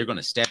they're going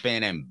to step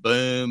in and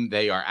boom,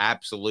 they are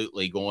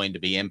absolutely going to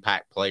be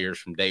impact players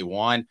from day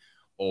one?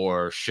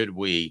 Or should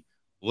we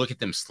look at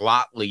them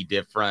slightly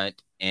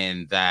different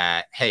in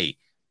that, hey,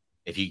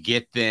 if you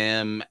get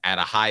them at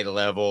a high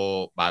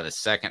level by the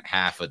second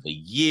half of the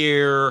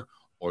year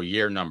or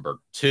year number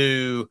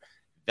 2,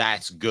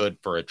 that's good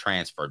for a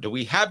transfer. Do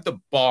we have the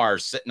bar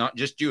set, not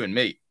just you and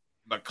me,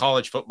 but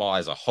college football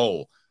as a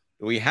whole?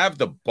 Do we have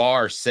the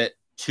bar set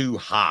too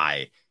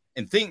high?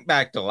 And think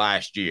back to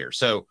last year.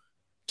 So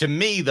to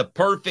me, the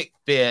perfect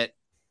fit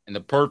and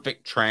the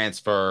perfect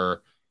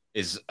transfer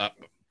is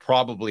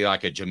probably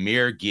like a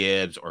Jahmyr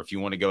Gibbs, or if you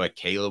want to go a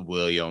Caleb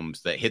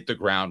Williams that hit the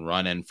ground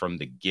running from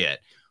the get.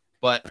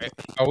 But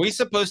are we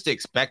supposed to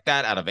expect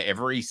that out of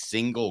every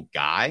single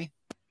guy?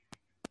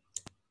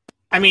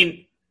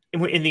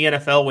 In the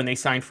NFL, when they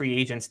sign free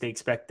agents, they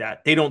expect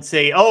that. They don't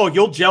say, oh,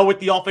 you'll gel with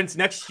the offense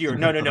next year.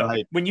 No.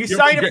 Right. When you'll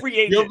sign a free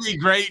agent, you'll be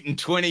great in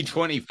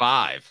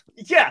 2025.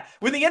 Yeah.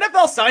 When the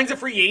NFL signs a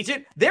free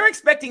agent, they're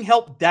expecting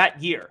help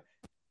that year.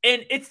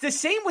 And it's the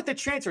same with the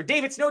transfer.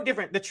 Dave, it's no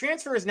different. The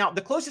transfer is now,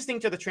 the closest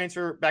thing to the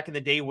transfer back in the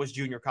day was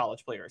junior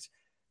college players.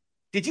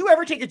 Did you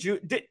ever take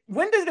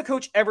when did a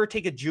coach ever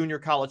take a junior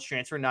college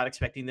transfer not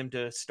expecting them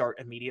to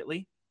start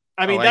immediately?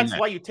 That's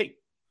why you take.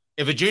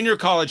 If a junior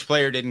college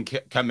player didn't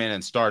come in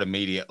and start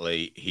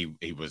immediately,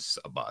 he was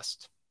a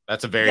bust.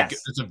 That's a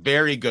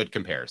very good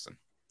comparison.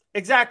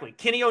 Exactly.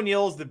 Kenny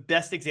O'Neill is the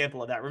best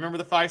example of that. Remember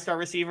the 5-star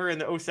receiver in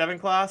the 07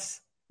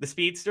 class, the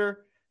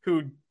speedster,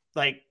 who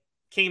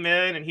came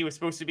in and he was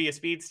supposed to be a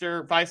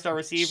speedster, 5-star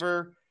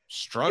receiver.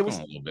 Struggling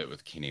a little bit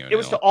with Kenny O'Neill. It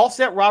was to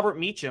offset Robert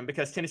Meacham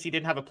because Tennessee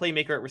didn't have a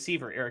playmaker at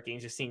receiver Eric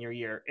Ainge's senior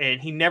year. And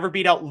he never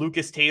beat out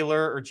Lucas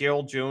Taylor or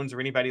Gerald Jones or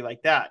anybody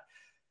like that.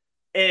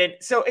 And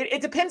so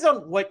it depends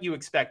on what you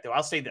expect, though.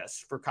 I'll say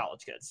this for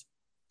college kids.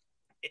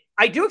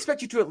 I do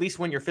expect you to at least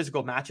win your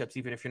physical matchups,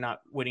 even if you're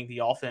not winning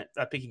the offense,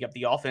 picking up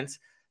the offense.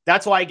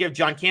 That's why I give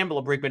John Campbell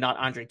a break, but not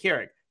Andre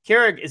Carrick.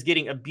 Carrick is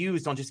getting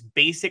abused on just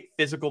basic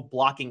physical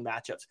blocking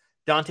matchups.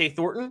 Dante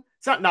Thornton,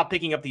 it's not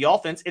picking up the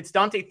offense. It's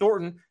Dante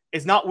Thornton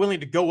is not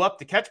willing to go up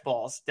to catch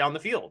balls down the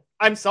field.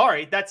 I'm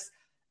sorry. That's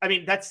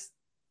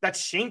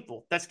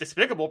shameful. That's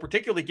despicable,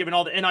 particularly given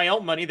all the NIL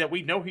money that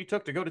we know he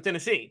took to go to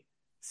Tennessee.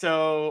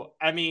 So,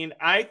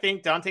 I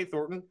think Dante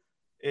Thornton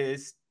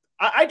is –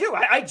 I do.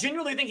 I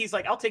genuinely think he's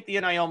like, I'll take the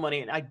NIL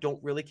money, and I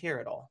don't really care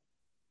at all.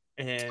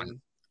 And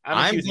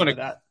I'm going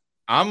to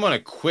I'm going to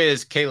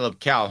quiz Caleb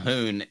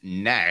Calhoun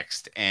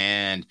next,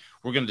 and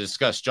we're going to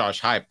discuss Josh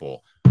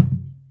Heupel.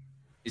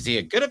 Is he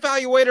a good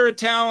evaluator of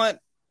talent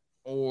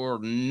or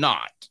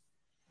not?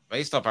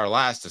 Based off our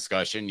last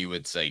discussion, you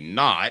would say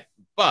not,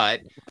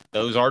 but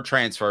those are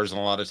transfers, and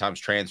a lot of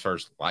times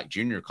transfers, like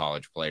junior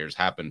college players,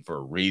 happen for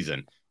a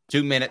reason.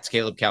 2 minutes,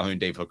 Caleb Calhoun,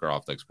 Dave Hooker,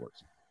 Off the Hook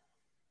Sports.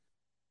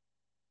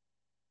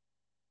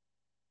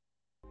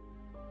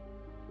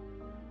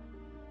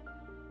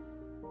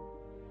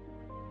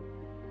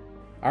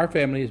 Our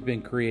family has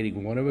been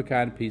creating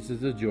one-of-a-kind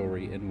pieces of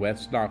jewelry in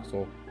West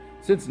Knoxville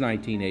since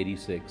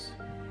 1986.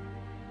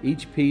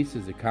 Each piece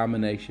is a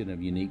combination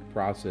of unique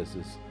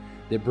processes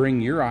that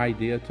bring your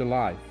idea to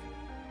life.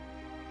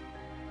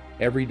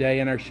 Every day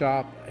in our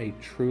shop, a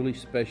truly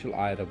special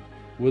item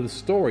with a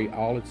story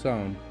all its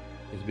own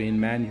is being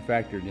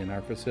manufactured in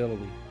our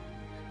facility,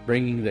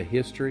 bringing the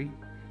history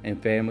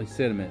and family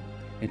sentiment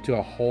into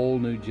a whole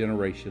new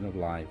generation of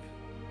life.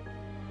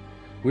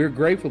 We are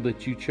grateful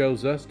that you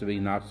chose us to be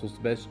Knoxville's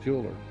best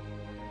jeweler,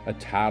 a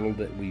title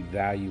that we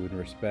value and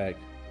respect.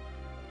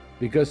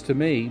 Because to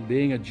me,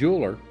 being a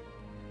jeweler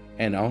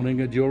and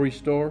owning a jewelry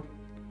store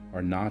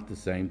are not the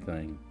same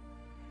thing.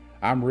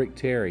 I'm Rick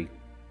Terry.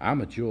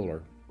 I'm a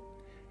jeweler,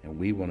 and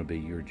we want to be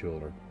your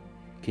jeweler.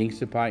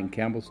 Kingston Pike and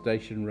Campbell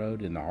Station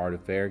Road in the heart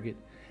of Farragut,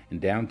 and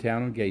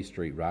downtown on Gay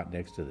Street right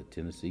next to the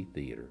Tennessee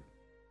Theater.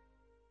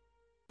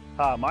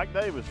 Hi, Mike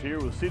Davis here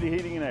with City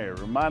Heating and Air,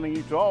 reminding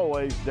you to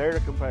always dare to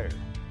compare.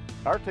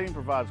 Our team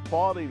provides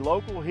quality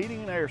local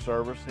heating and air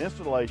service,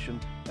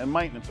 installation, and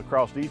maintenance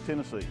across East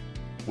Tennessee.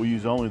 We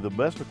use only the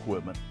best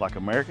equipment like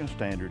American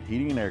Standard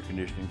heating and air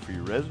conditioning for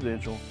your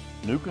residential,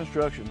 new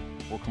construction,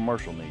 or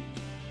commercial needs.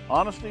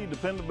 Honesty,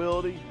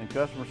 dependability, and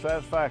customer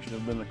satisfaction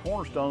have been the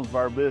cornerstones of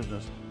our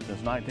business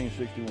since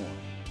 1961.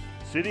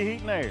 City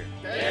Heat and Air.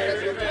 Dare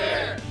to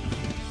compare.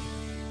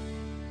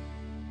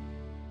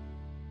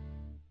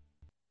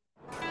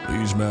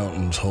 These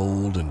mountains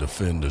hold and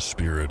defend a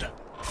spirit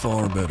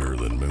far better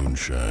than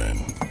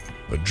moonshine.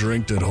 A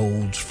drink that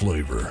holds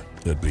flavor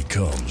that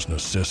becomes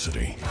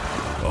necessity.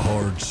 A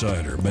hard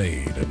cider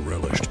made and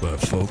relished by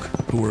folk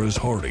who are as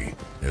hearty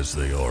as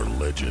they are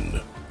legend.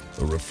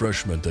 A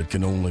refreshment that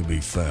can only be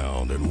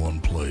found in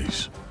one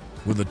place.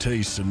 With a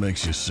taste that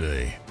makes you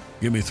say,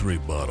 give me 3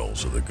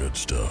 bottles of the good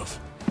stuff.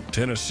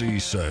 Tennessee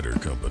Cider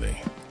Company,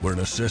 where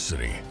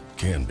necessity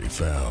can be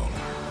found.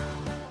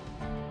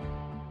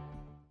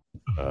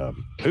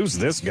 Who's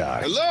this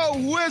guy?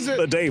 Hello, wizard.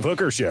 The Dave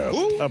Hooker Show.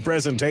 Who? A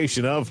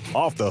presentation of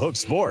Off the Hook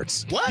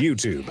Sports. What?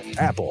 YouTube,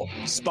 Apple,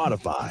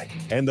 Spotify,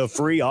 and the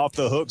free Off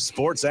the Hook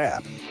Sports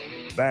app.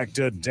 Back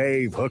to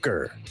Dave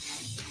Hooker.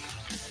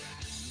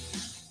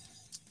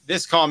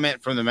 This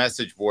comment from the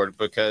message board,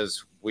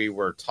 because we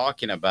were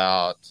talking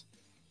about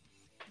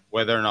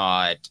whether or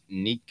not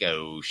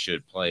Nico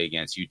should play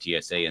against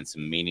UTSA in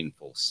some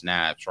meaningful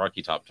snaps.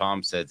 Rocky Top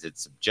Tom says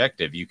it's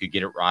subjective. You could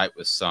get it right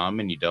with some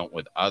and you don't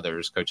with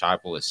others. Coach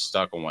Heupel is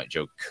stuck on what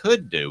Joe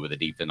could do with a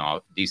decent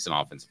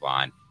offensive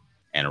line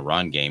and a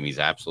run game. He's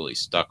absolutely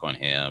stuck on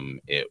him.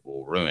 It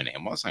will ruin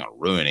him. Well, it's not going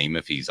to ruin him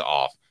if he's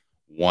off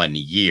 1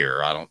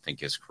 year. I don't think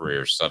his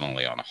career is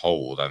suddenly on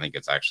hold. I think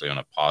it's actually on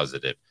a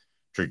positive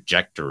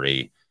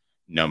trajectory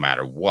no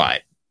matter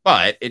what.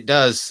 But it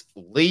does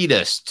lead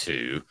us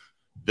to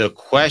the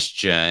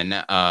question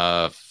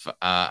of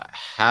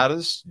how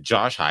does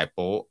Josh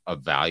Heupel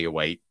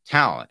evaluate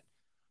talent?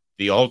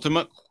 The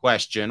ultimate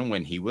question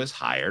when he was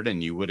hired,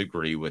 and you would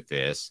agree with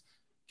this,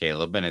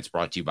 Caleb, and it's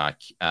brought to you by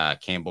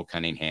Campbell,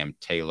 Cunningham,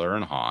 Taylor,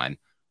 and Hahn,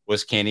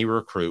 was can he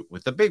recruit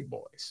with the big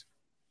boys?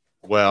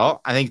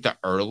 Well, I think the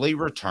early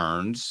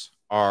returns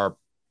are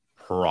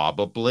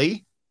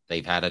probably,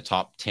 they've had a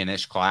top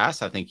 10-ish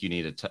class. I think you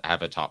need to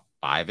have a top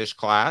 5-ish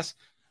class,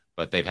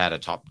 but they've had a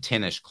top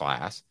 10-ish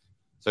class.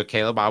 So,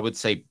 Caleb, I would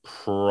say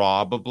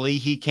probably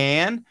he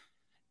can.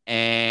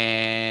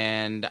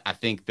 And I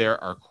think there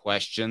are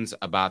questions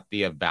about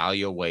the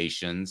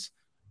evaluations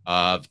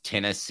of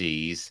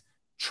Tennessee's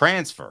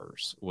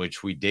transfers,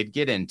 which we did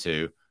get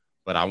into,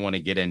 but I want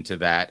to get into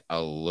that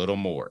a little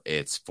more.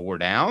 It's 4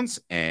 Downs,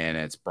 and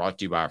it's brought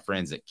to you by our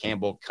friends at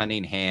Campbell,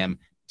 Cunningham,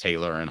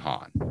 Taylor, and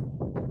Hahn.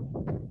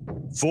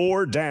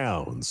 4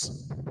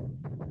 Downs.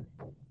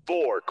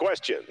 4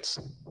 questions.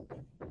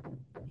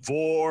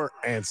 4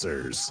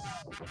 answers.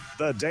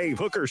 The Dave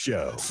Hooker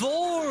Show.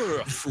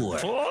 4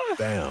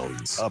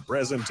 Downs. A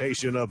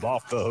presentation of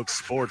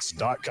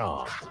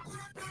OffTheHookSports.com.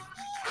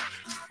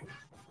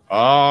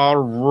 All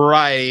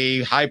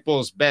righty.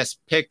 Heupel's best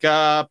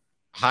pickup.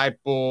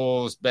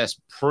 Heupel's best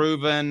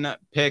proven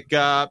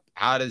pickup.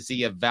 How does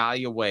he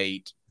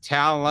evaluate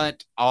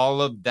talent?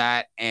 All of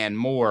that and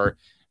more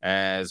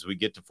as we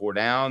get to 4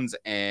 Downs.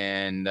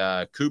 And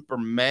Cooper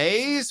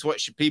Mays,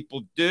 what should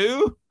people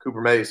do?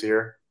 Cooper Mays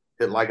here.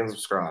 Hit like and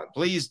subscribe.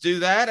 Please do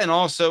that. And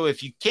also,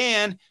 if you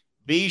can,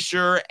 be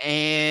sure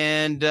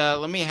and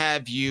let me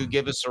have you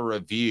give us a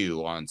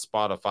review on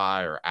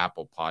Spotify or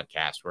Apple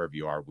Podcasts, wherever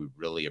you are. We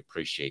really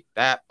appreciate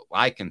that.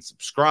 Like and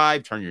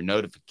subscribe. Turn your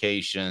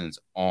notifications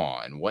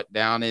on. What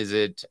down is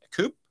it,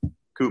 Coop?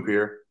 Coop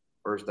here.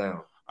 First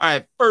down. All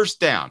right,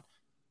 first down.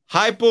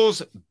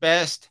 Heupel's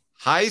best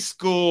high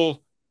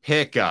school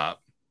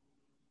pickup,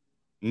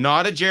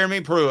 not a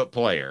Jeremy Pruitt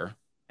player,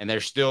 and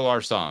there still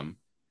are some,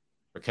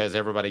 because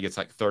everybody gets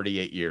like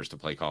 38 years to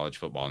play college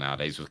football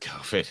nowadays with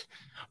COVID.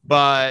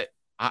 But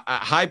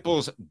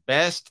Heupel's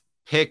best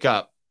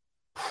pickup,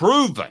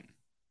 proven,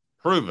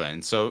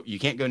 so you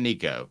can't go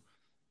Nico,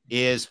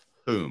 is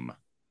whom?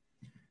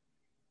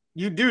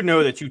 You do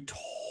know that you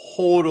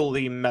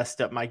totally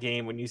messed up my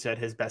game when you said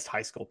his best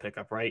high school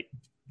pickup, right?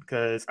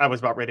 Because I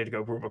was about ready to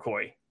go Brew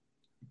McCoy.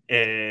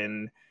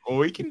 And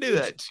we can do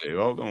that too.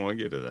 Hold on, we'll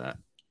get to that.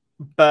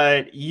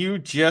 But you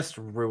just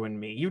ruined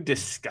me. You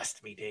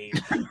disgust me, Dave.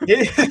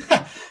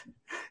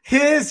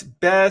 His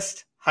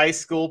best high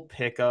school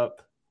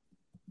pickup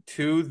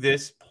to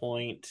this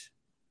point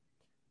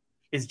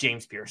is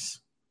James Pierce.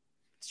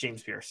 It's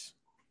James Pierce.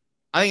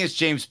 I think it's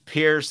James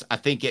Pierce. I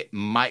think it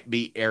might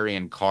be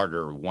Arian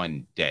Carter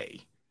one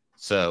day.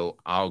 So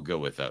I'll go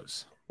with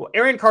those. Well,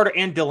 Arian Carter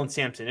and Dylan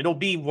Sampson. It'll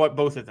be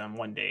both of them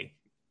one day.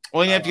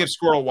 Well, you have to give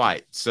Squirrel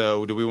White.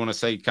 So do we want to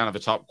say kind of a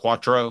top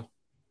quattro?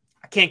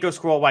 I can't go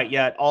Squirrel White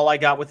yet. All I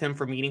got with him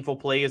for meaningful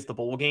play is the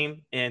bowl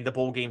game, and the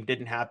bowl game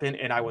didn't happen,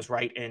 and I was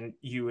right, and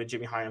you and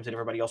Jimmy Hyams and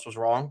everybody else was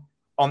wrong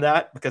on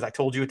that because I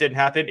told you it didn't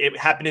happen. It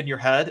happened in your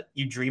head.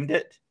 You dreamed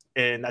it,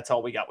 and that's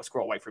all we got with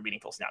Squirrel White for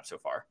meaningful snaps so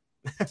far.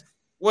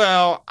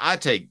 Well, I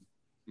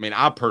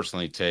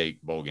personally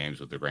take bowl games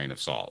with a grain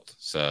of salt.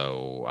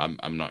 So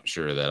I'm not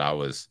sure that I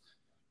was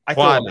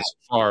quite as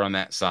far on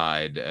that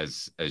side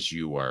as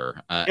you were.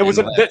 It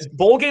was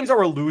bowl games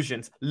are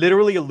illusions,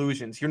 literally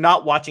illusions. You're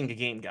not watching a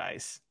game,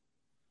 guys.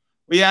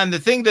 Yeah, and the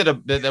thing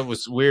that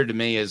was weird to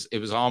me is it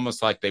was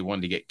almost like they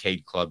wanted to get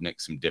Cade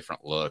Klubnik some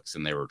different looks,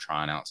 and they were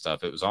trying out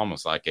stuff. It was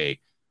almost like a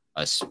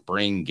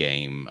spring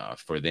game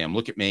for them.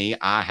 Look at me.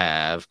 I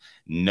have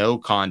no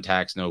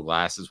contacts, no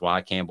glasses.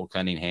 Why? Campbell,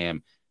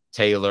 Cunningham,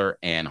 Taylor,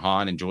 and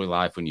Hahn. Enjoy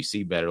life when you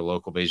see better.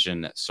 Local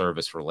vision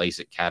service for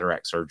LASIK,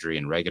 cataract surgery,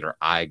 and regular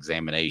eye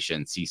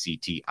examination.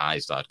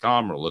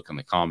 ccteyes.com, or look in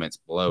the comments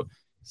below.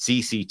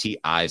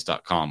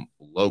 ccteyes.com.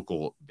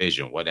 Local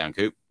vision. What down,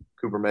 Coop?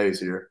 Cooper Mays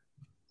here.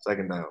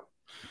 Second down. All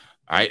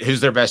right.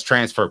 Who's their best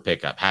transfer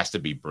pickup? Has to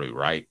be Brew,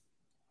 right?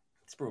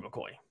 It's Brew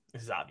McCoy.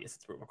 This is obvious.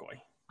 It's Brew McCoy.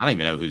 I don't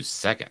even know who's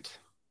second.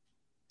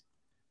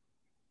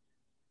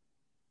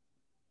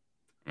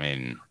 I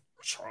mean,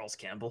 Charles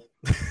Campbell.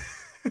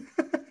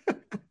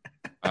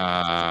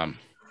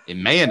 It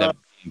may end up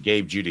being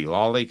Gabe Judy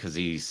Lawley because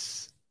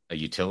he's a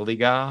utility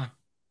guy.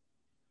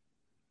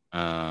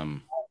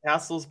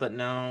 Castles, but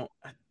no.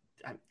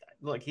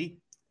 Look, I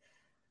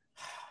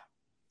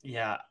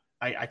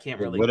can't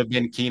really. It would have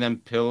been Keenan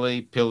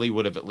Pili. Pili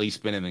would have at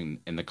least been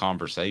in the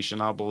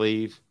conversation, I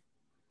believe.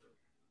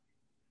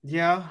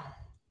 Yeah.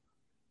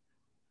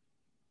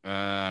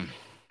 I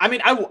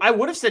mean, I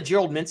would have said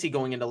Gerald Mincy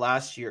going into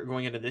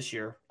this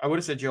year. I would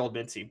have said Gerald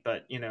Mincy,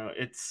 but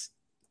it's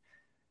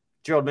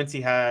Gerald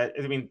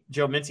Mincy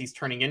Gerald Mincy's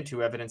turning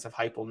into evidence of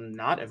Heupel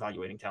not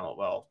evaluating talent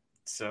well.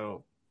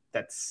 So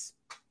that's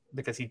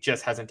because he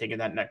just hasn't taken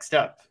that next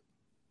step.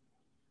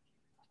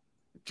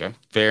 Okay,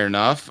 fair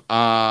enough.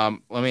 Let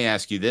me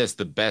ask you this: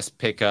 the best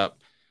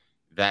pickup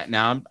that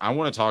now I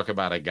want to talk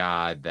about a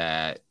guy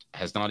that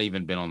has not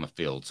even been on the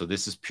field. So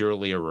this is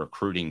purely a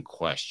recruiting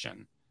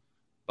question.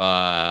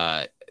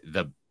 But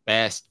the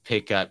best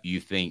pickup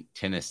you think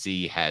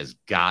Tennessee has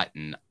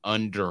gotten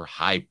under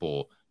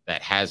Heupel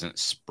that hasn't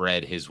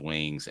spread his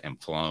wings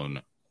and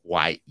flown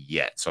quite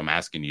yet? So I'm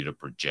asking you to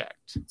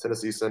project.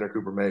 Tennessee center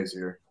Cooper Mays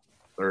here.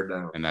 Third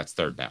down. And that's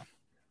third down.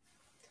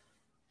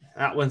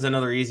 That one's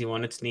another easy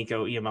one. It's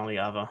Nico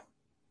Iamaleava.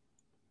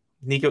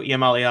 Nico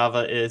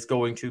Iamaleava is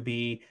going to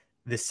be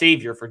the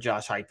savior for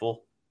Josh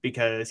Heupel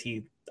because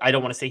I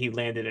don't want to say he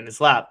landed in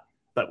his lap,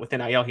 but with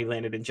NIL, he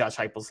landed in Josh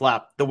Heupel's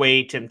lap the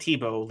way Tim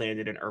Tebow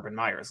landed in Urban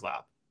Meyer's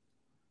lap.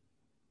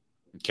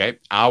 Okay,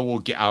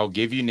 I'll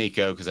give you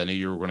Nico because I knew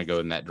you were going to go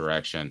in that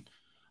direction.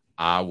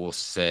 I will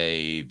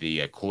say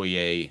the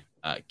Okoye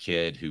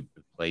kid who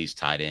plays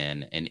tight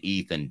end and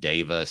Ethan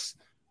Davis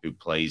who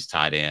plays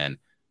tight end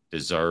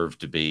deserve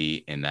to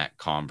be in that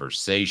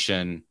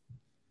conversation.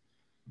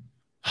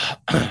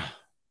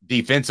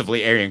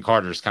 Defensively, Arian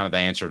Carter is kind of the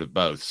answer to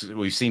both.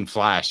 We've seen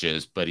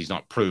flashes, but he's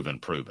not proven.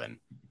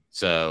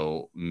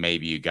 So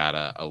maybe you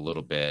got a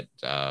little bit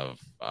of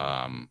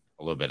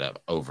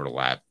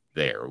overlap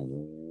there.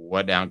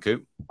 What down,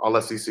 Coop?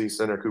 All SEC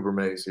center Cooper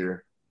Mays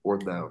here.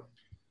 Fourth down.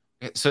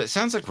 So it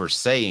sounds like we're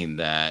saying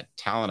that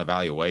talent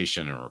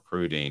evaluation and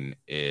recruiting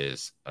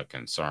is a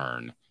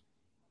concern.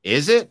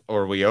 Is it,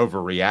 or are we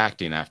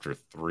overreacting after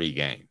 3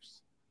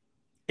 games?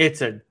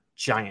 It's a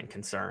giant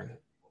concern.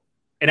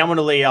 And I'm going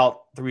to lay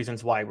out the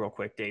reasons why real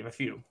quick, Dave. A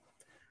few.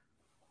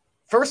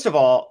 First of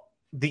all,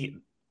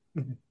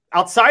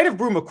 outside of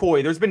Brew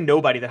McCoy, there's been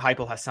nobody that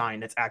Heupel has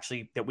signed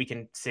that we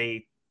can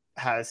say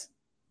has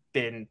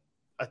been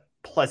a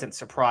pleasant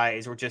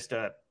surprise or just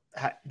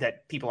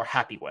that people are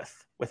happy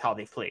with how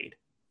they've played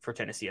for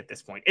Tennessee at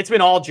this point. It's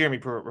been all Jeremy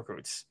Pruitt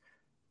recruits.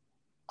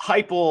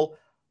 Heupel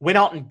went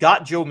out and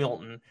got Joe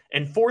Milton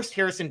and forced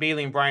Harrison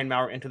Bailey and Brian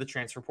Maurer into the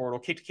transfer portal,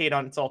 kicked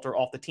Kaden Salter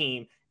off the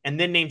team, and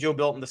then named Joe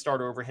Milton the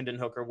starter over Hendon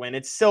Hooker when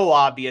it's so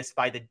obvious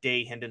by the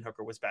day Hendon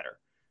Hooker was better.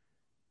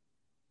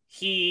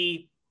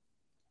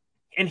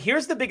 And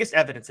here's the biggest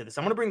evidence of this.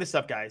 I'm going to bring this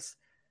up, guys.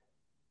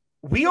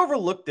 We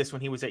overlooked this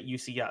when he was at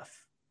UCF.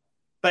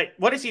 But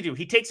what does he do?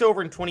 He takes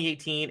over in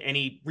 2018 and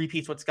he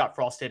repeats what Scott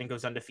Frost did and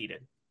goes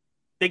undefeated.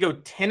 They go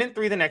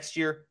 10-3 the next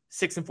year,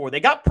 6-4. They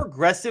got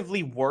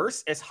progressively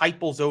worse as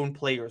Heupel's own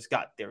players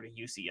got there to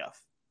UCF.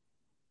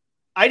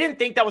 I didn't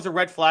think that was a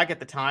red flag at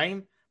the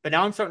time, but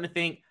now I'm starting to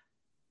think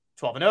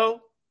 12-0,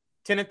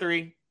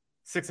 10-3,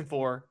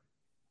 6-4.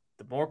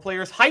 The more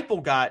players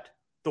Heupel got,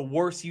 the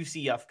worse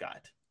UCF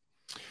got.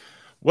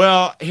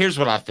 Well, here's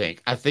what I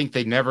think. I think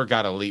they never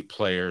got elite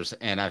players,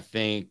 and I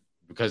think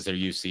because they're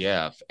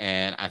UCF,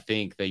 and I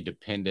think they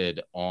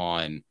depended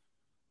on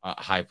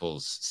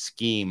Heupel's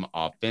scheme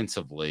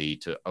offensively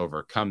to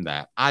overcome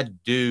that. I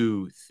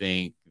do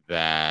think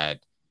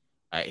that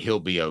he'll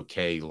be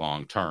okay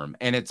long term,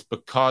 and it's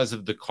because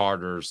of the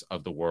Carters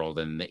of the world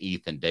and the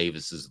Ethan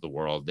Davises of the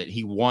world that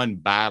he won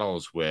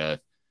battles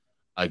with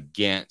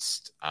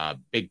against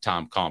big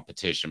time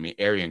competition. I mean,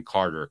 Arian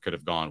Carter could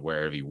have gone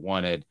wherever he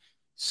wanted.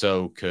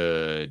 So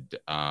could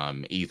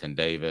Ethan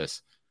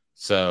Davis.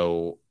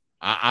 So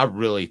I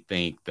really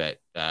think that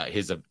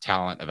his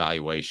talent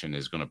evaluation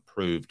is going to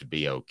prove to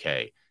be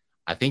okay.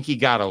 I think he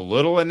got a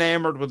little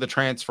enamored with the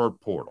transfer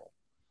portal.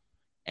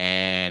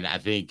 And I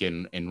think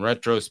in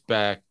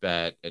retrospect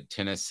that at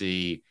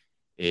Tennessee,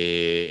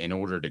 in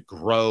order to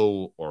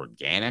grow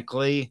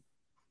organically,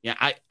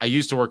 I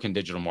used to work in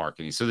digital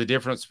marketing. So the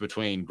difference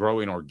between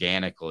growing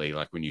organically,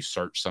 like when you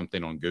search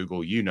something on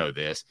Google,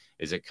 this,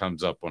 is it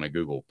comes up on a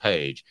Google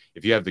page.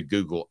 If you have the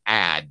Google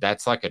ad,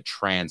 that's like a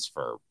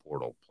transfer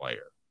portal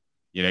player.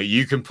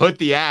 You can put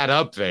the ad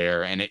up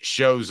there and it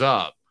shows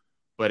up,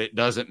 but it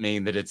doesn't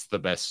mean that it's the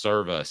best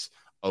service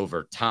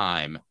over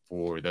time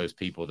for those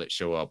people that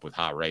show up with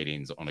high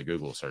ratings on a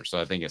Google search.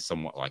 So I think it's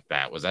somewhat like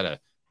that. Was that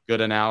a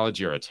good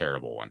analogy or a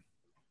terrible one?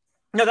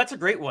 No, that's a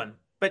great one.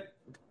 But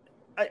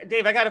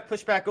Dave, I got to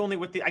push back only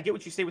with I get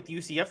what you say with the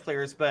UCF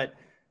players, but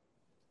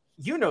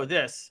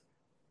this.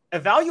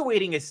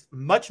 Evaluating is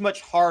much,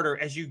 much harder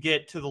as you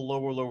get to the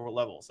lower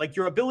levels. Like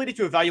your ability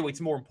to evaluate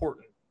is more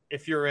important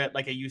if you're at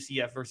like a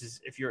UCF versus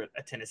if you're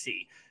at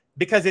Tennessee,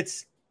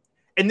 because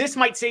and this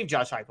might save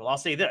Josh Heupel. I'll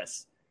say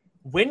this.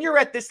 When you're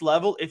at this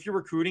level, if you're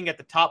recruiting at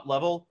the top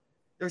level,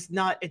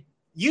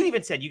 you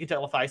even said you can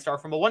tell a 5-star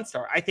from a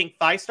 1-star. I think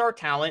 5-star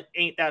talent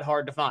ain't that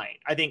hard to find.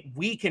 I think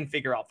we can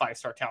figure out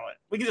 5-star talent.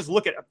 We can just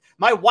look at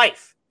my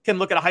wife can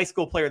look at a high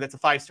school player that's a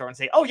 5-star and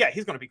say, oh yeah,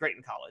 he's going to be great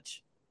in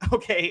college.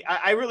 Okay.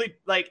 I really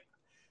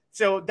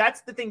so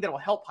that's the thing that will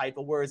help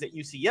Heupel. Whereas at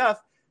UCF,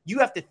 you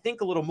have to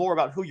think a little more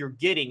about who you're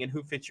getting and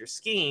who fits your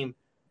scheme.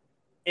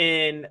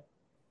 And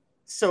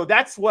so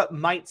that's what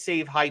might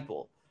save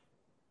Heupel.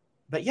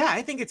 But yeah,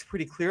 I think it's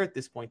pretty clear at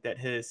this point that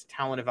his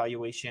talent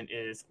evaluation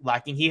is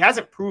lacking. He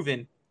hasn't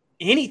proven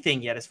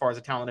anything yet as far as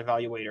a talent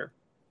evaluator.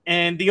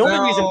 And the only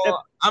reason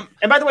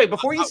and by the way,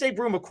 before you say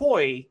Brew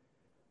McCoy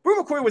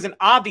was an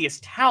obvious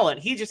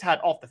talent. He just had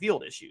off the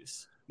field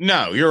issues.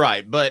 No, you're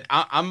right. But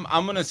I'm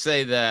going to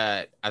say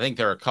that I think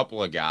there are a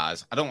couple of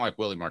guys. I don't like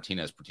Willie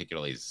Martinez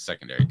particularly as a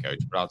secondary coach,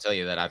 but I'll tell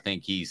you that I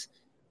think he's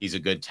a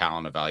good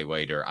talent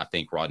evaluator. I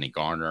think Rodney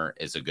Garner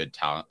is a good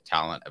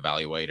talent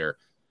evaluator.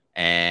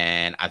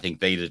 And I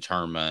think they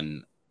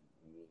determine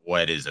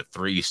what is a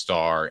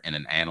 3-star in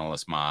an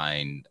analyst's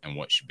mind and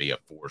what should be a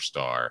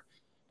 4-star.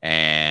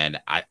 And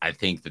I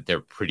think that they're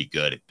pretty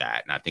good at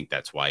that. And I think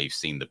that's why you've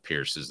seen the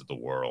Pierces of the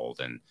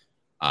world and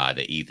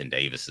the Ethan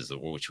Davises,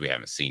 which we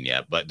haven't seen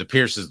yet. But the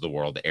Pierces of the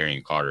world, the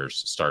Arian Carters,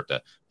 start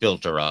to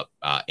filter up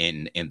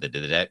in the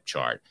depth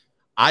chart.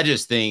 I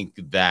just think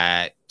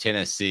that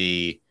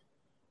Tennessee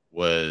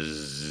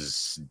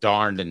was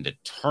darned and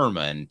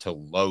determined to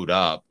load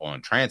up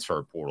on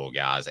transfer portal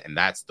guys, and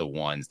that's the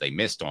ones they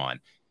missed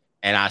on.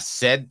 And I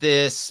said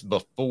this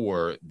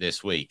before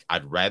this week.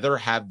 I'd rather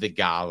have the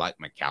guy like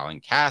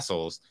McCallan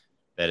Castles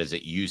that is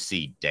at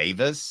UC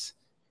Davis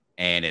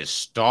and is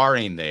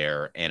starring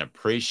there and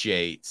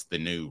appreciates the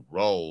new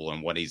role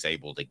and what he's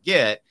able to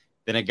get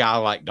than a guy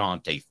like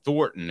Dante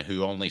Thornton,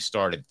 who only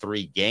started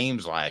 3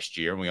 games last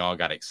year, and we all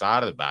got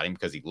excited about him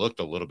because he looked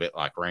a little bit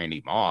like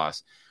Randy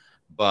Moss.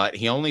 But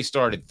he only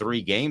started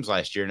 3 games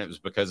last year, and it was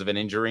because of an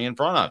injury in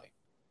front of him.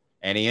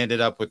 And he ended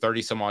up with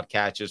 30-some-odd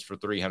catches for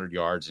 300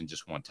 yards and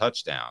just 1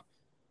 touchdown.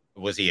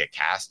 Was he a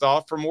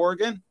cast-off from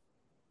Oregon?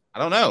 I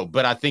don't know,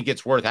 but I think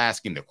it's worth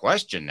asking the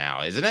question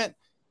now, isn't it?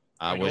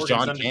 Was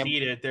John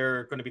undefeated?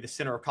 They're going to be the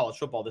center of college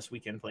football this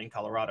weekend playing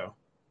Colorado.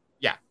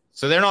 Yeah,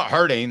 so they're not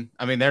hurting.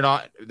 I mean, they're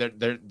not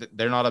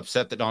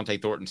upset that Dante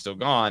Thornton's still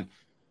gone.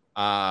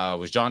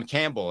 Was John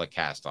Campbell a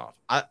cast-off?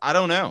 I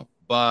don't know,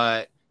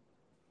 but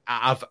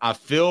I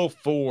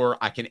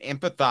can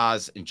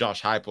empathize in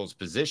Josh Heupel's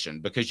position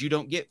because you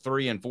don't get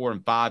 3 and 4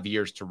 and 5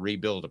 years to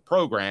rebuild a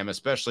program,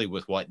 especially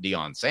with what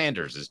Deion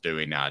Sanders is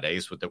doing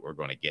nowadays, that we're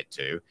going to get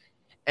to.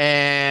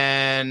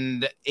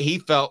 And he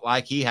felt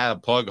like he had to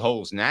plug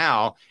holes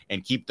now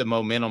and keep the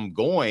momentum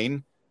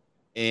going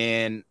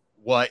in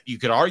what you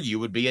could argue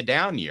would be a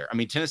down year. I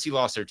mean, Tennessee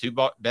lost their two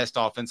best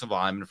offensive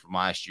linemen from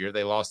last year.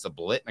 They lost the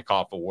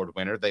Biletnikoff Award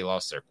winner. They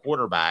lost their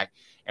quarterback.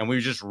 And we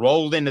just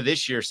rolled into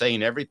this year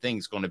saying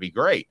everything's going to be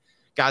great.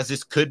 Guys,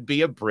 this could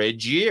be a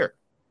bridge year.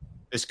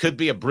 This could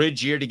be a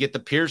bridge year to get the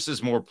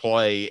Pierces more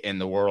play in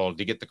the world,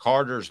 to get the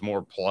Carters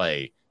more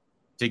play,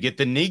 to get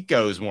the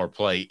Nicos more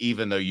play,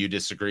 even though you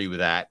disagree with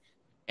that,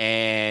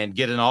 and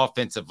get an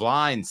offensive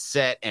line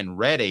set and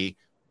ready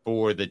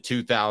for the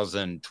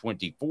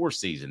 2024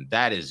 season.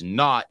 That is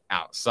not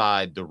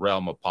outside the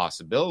realm of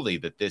possibility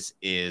that this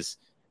is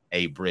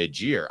a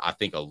bridge year. I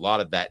think a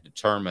lot of that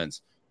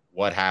determines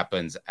what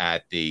happens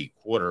at the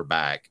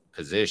quarterback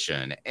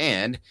position.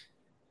 And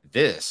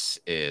this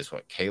is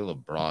what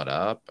Caleb brought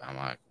up. I'm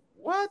like,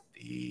 what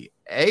the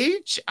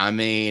H? I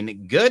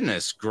mean,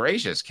 goodness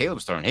gracious,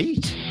 Caleb's throwing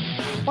heat.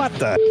 What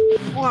the?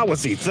 What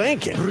was he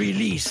thinking?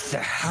 Release the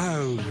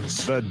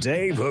hounds. The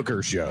Dave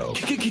Hooker Show.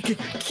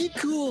 Keep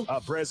cool.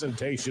 A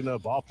presentation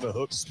of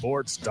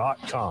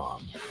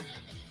OffTheHookSports.com.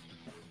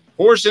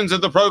 Portions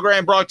of the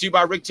program brought to you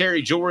by Rick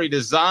Terry Jewelry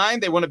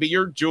Design. They want to be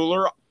your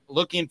jeweler.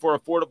 Looking for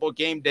affordable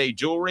game day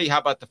jewelry? How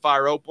about the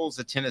Fire Opals,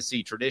 a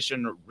Tennessee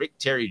tradition?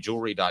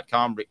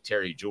 RickTerryJewelry.com,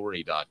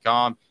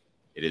 RickTerryJewelry.com.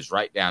 It is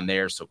right down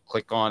there, so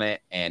click on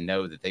it and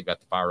know that they've got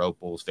the Fire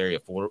Opals, very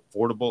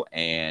affordable,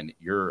 and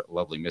your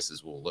lovely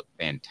missus will look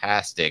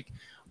fantastic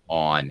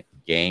on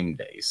game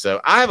day.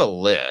 So I have a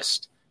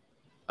list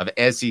of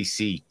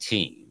SEC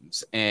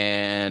teams,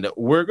 and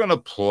we're going to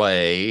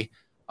play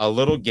a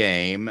little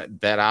game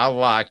that I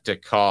like to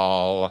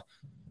call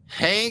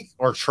Hank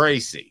or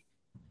Tracy.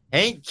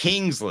 Hank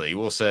Kingsley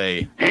will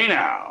say, "Hey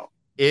now,"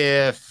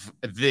 if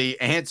the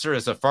answer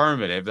is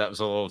affirmative. That was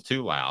a little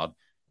too loud.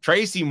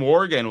 Tracy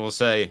Morgan will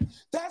say,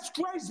 "That's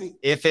crazy,"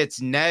 if it's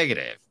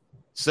negative.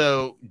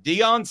 So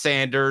Deion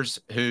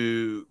Sanders,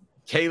 who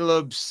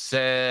Caleb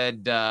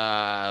said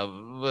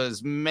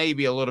was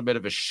maybe a little bit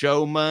of a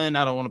showman.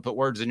 I don't want to put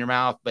words in your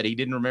mouth, but he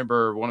didn't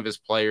remember one of his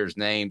players'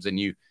 names, and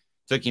you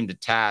took him to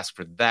task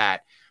for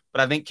that.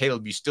 But I think,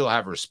 Caleb, you still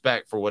have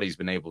respect for what he's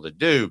been able to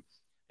do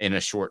in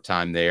a short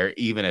time there,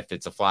 even if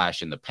it's a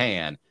flash in the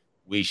pan.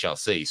 We shall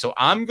see. So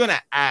I'm going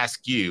to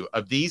ask you,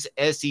 of these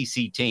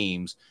SEC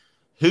teams,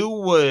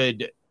 who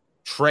would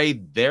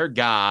trade their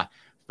guy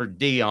for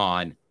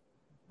Deion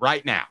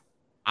right now?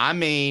 I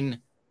mean,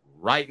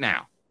 right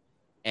now.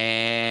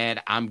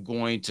 And I'm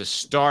going to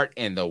start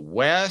in the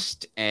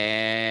West,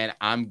 and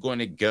I'm going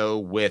to go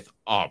with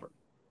Auburn.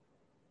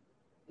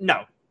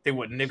 No, they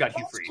wouldn't. They've got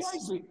Hugh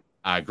Freeze.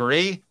 I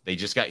agree. They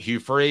just got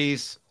Hugh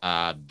Freeze.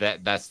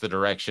 That's the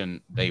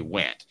direction they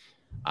went.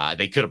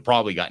 They could have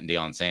probably gotten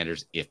Deion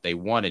Sanders if they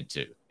wanted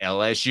to.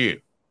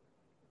 LSU.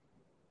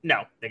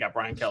 No, they got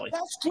Brian Kelly.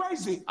 That's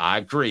crazy. I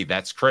agree.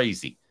 That's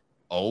crazy.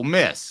 Ole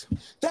Miss.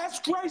 That's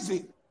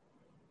crazy.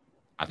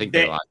 I think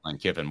they like Lane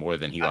Kiffin more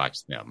than he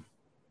likes them.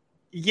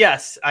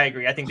 Yes, I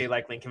agree. I think they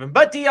like Lane Kiffin.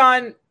 But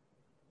Deion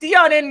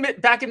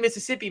back in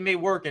Mississippi may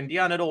work, and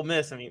Deion at Ole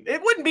Miss, I mean,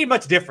 it wouldn't be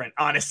much different,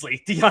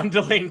 honestly, Deion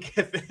to Lane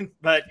Kiffin.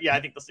 But, yeah,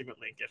 I think they'll stick with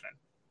Lane Kiffin.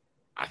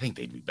 I think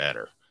they'd be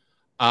better.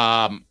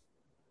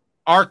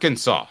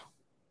 Arkansas.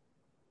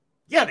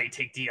 Yeah, they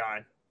take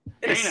Deion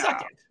in a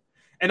second.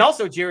 And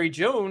also, Jerry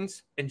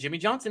Jones and Jimmy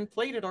Johnson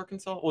played at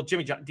Arkansas. Well,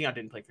 Deion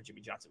didn't play for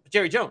Jimmy Johnson, but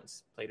Jerry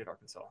Jones played at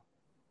Arkansas.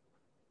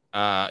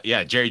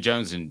 Yeah, Jerry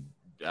Jones and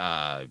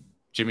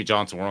Jimmy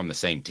Johnson were on the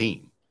same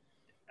team.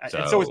 And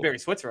so was Barry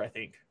Switzer, I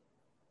think.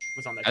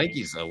 Was on that I think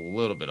team. he's a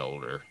little bit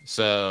older.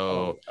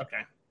 So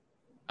okay.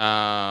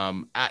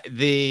 As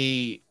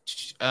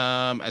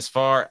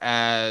far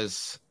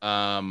as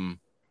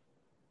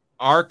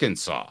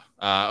Arkansas,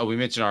 we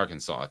mentioned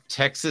Arkansas,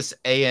 Texas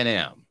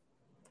A&M.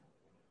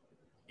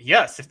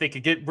 Yes, if they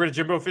could get rid of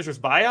Jimbo Fisher's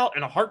buyout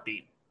in a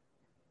heartbeat.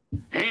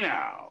 Hey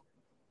now.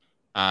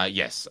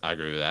 Yes, I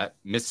agree with that.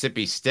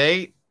 Mississippi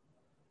State.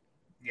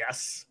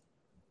 Yes.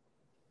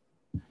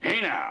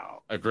 Hey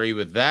now. Agree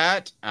with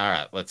that. All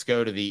right, let's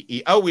go to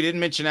the we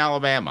didn't mention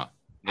Alabama.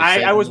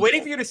 I was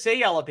waiting for you to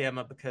say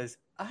Alabama because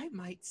I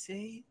might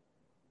say,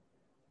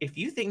 if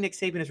you think Nick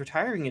Saban is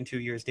retiring in 2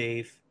 years,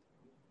 Dave,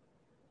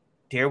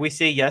 dare we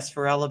say yes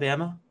for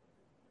Alabama?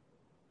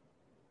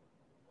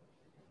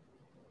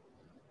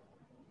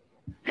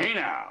 Hey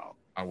now.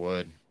 I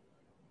would.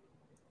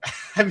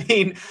 I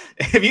mean,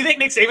 if you think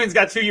Nick Saban's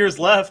got 2 years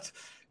left,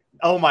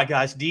 oh my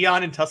gosh,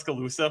 Deion in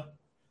Tuscaloosa,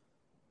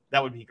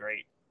 that would be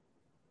great.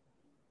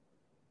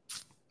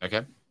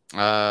 Okay.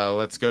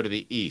 Let's go to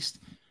the East.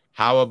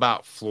 How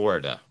about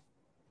Florida?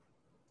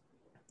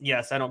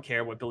 Yes, I don't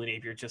care what Billy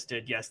Napier just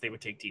did. Yes, they would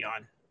take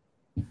Deion.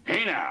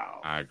 Hey now.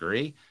 I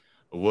agree.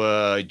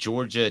 Would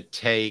Georgia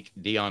take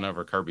Deion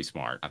over Kirby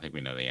Smart? I think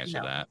we know the answer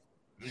to that.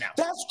 No.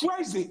 That's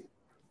crazy.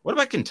 What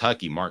about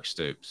Kentucky, Mark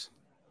Stoops?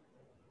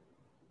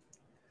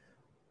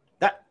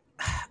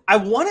 I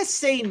want to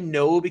say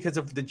no because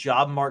of the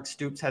job Mark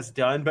Stoops has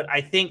done, but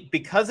I think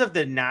because of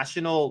the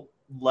national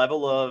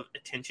level of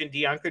attention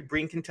Deion could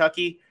bring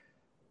Kentucky,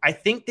 I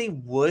think they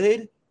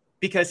would,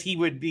 because he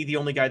would be the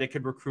only guy that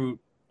could recruit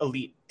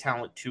elite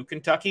talent to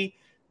Kentucky.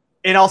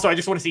 And also, I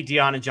just want to see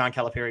Deion and John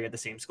Calipari at the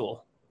same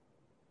school.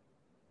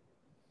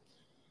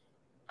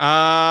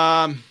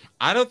 I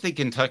don't think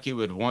Kentucky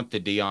would want the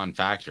Deion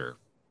factor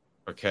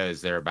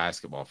because they're a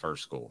basketball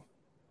first school.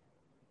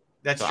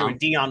 That's true. And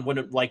Deion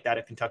wouldn't like that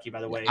at Kentucky,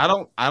 by the way. I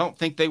don't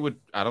think they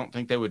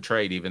would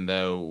trade, even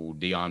though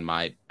Deion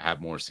might have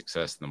more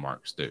success than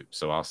Mark Stoops.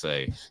 So I'll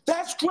say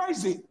That's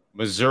crazy.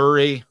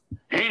 Missouri.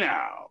 Hey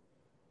now.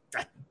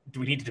 Do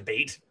we need to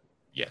debate?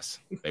 Yes.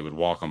 They would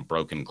walk on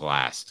broken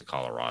glass to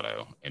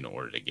Colorado in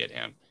order to get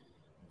him.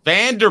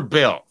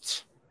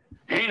 Vanderbilt.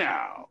 Hey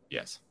now.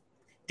 Yes.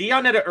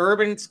 Deion at an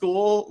urban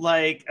school,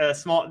 like a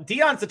small.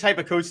 Deion's the type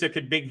of coach that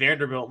could make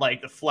Vanderbilt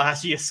like the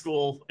flashiest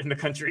school in the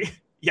country.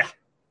 Yeah.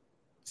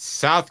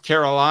 South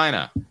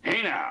Carolina.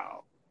 Hey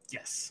now.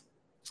 Yes.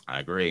 I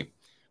agree.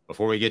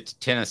 Before we get to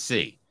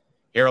Tennessee,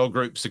 Herald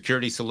Group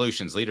Security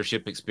Solutions,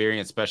 leadership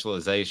experience,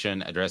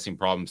 specialization, addressing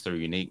problems through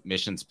unique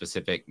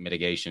mission-specific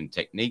mitigation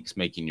techniques,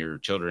 making your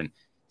children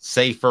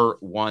safer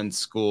one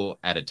school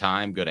at a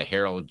time. Go to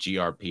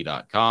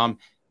heraldgrp.com.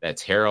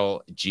 That's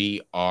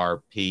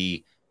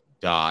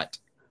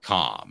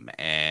heraldgrp.com.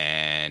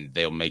 And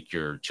they'll make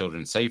your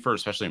children safer,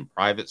 especially in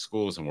private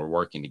schools. And we're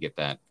working to get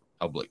that in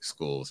public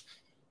schools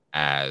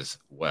as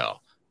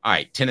well. All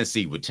right,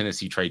 Tennessee. Would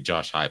Tennessee trade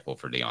Josh Heupel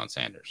for Deion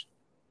Sanders?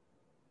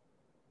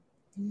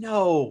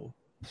 No.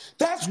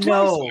 That's crazy.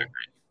 No.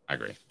 I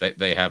agree.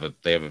 They have a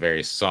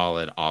very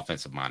solid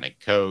offensive minded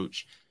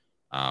coach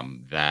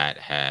that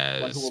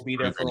has One who will be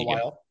there for a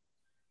while.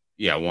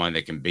 One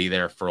that can be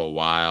there for a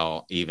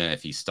while, even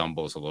if he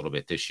stumbles a little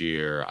bit this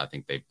year. I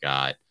think they've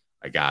got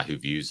a guy who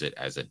views it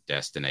as a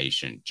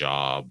destination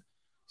job.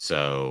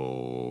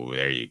 So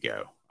there you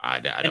go.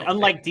 And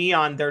unlike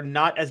Deion, they're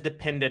not as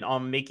dependent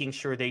on making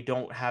sure they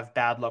don't have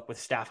bad luck with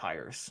staff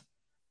hires,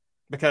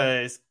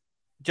 because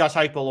Josh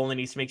Heupel only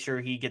needs to make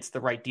sure he gets the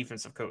right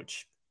defensive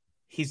coach.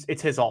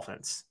 It's his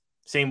offense.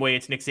 Same way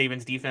it's Nick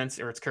Saban's defense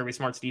or it's Kirby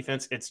Smart's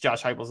defense. It's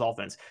Josh Heupel's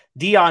offense.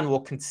 Deion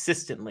will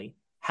consistently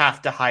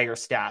have to hire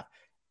staff.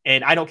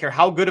 And I don't care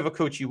how good of a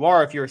coach you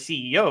are. If you're a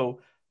CEO,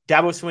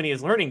 Dabo Swinney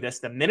is learning this.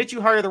 The minute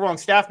you hire the wrong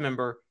staff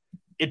member,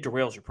 it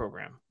derails your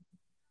program.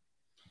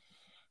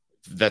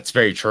 That's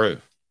very true.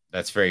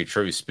 That's very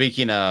true.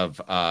 Speaking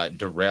of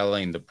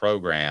derailing the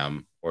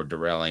program or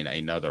derailing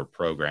another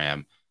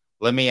program,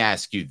 let me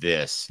ask you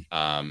this,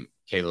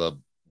 Caleb.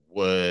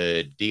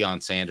 Would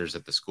Deion Sanders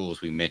at the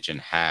schools we mentioned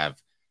have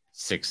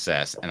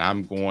success? And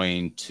I'm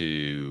going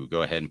to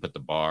go ahead and put the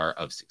bar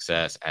of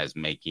success as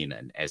making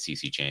an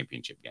SEC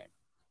championship game.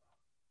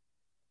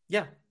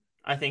 Yeah,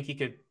 I think he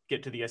could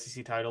get to the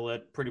SEC title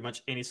at pretty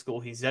much any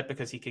school he's at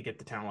because he could get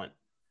the talent.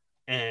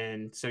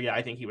 And so, yeah,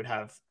 I think he would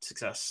have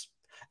success.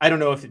 I don't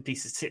know if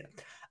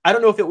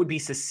it would be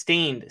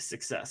sustained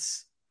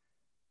success,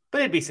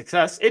 but it'd be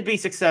success. It'd be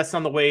success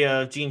on the way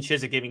of Gene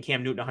Chizik giving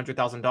Cam Newton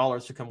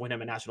 $100,000 to come win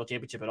him a national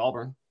championship at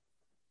Auburn.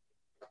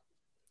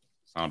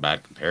 It's not a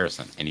bad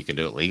comparison, and you can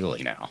do it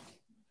legally now.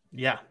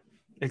 Yeah,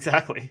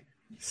 exactly.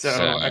 So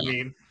I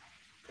mean,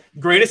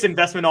 greatest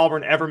investment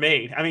Auburn ever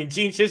made. I mean,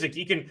 Gene Chizik,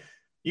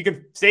 you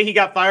can say he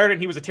got fired and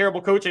he was a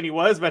terrible coach, and he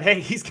was, but hey,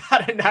 he's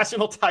got a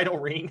national title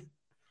ring.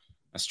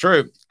 That's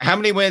true. How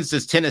many wins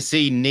does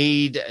Tennessee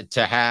need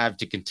to have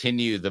to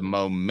continue the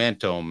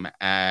momentum,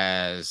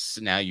 as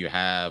now you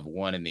have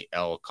one in the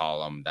L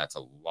column? That's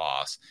a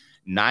loss.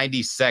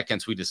 90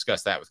 seconds. We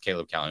discussed that with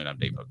Caleb Calhoun. I'm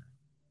Dave Hooker.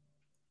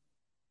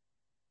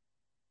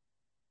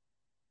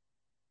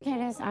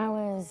 Candace, I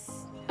was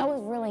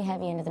really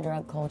heavy into the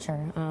drug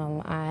culture.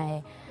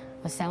 I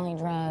was selling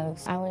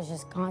drugs. I was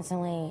just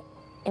constantly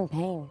in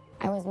pain.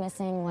 I was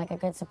missing like a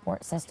good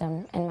support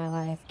system in my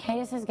life.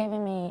 Candace has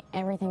given me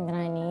everything that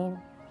I need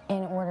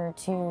in order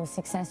to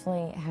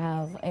successfully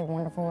have a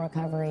wonderful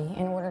recovery,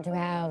 in order to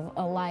have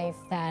a life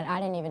that I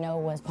didn't even know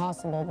was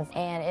possible before.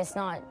 And it's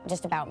not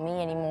just about me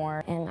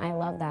anymore, and I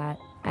love that.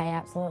 I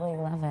absolutely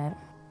love it.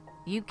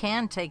 You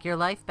can take your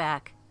life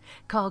back.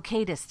 Call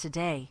Cadis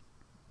today.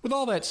 With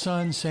all that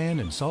sun, sand,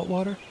 and salt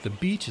water, the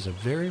beach is a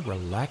very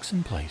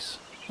relaxing place.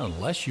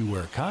 Unless you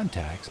wear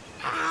contacts.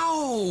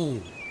 Ow!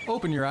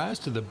 Open your eyes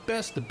to the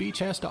best the beach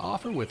has to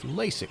offer with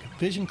LASIK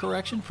vision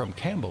correction from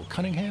Campbell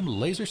Cunningham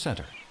Laser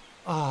Center.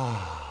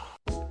 Ah.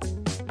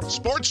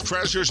 Sports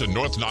Treasures in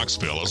North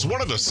Knoxville is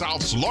one of the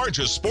South's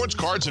largest sports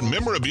cards and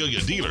memorabilia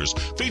dealers,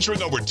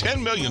 featuring over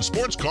 10 million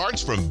sports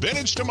cards from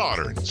vintage to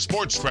modern.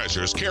 Sports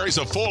Treasures carries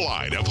a full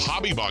line of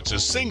hobby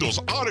boxes, singles,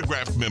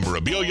 autographed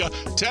memorabilia,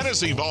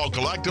 Tennessee Vol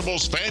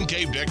collectibles, fan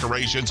cave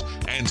decorations,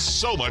 and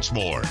so much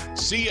more.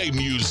 See a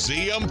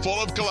museum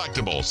full of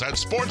collectibles at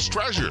Sports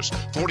Treasures,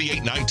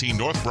 4819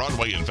 North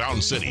Broadway in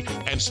Fountain City,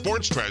 and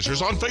Sports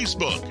Treasures on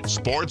Facebook.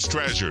 Sports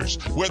Treasures,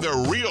 where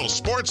the real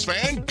sports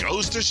fan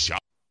goes to shop.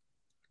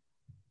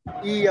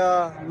 Are you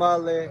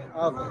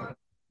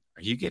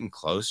getting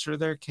closer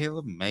there,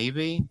 Caleb?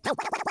 Maybe.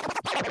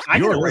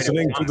 You're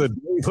listening to the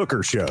Dave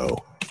Hooker Show.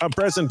 A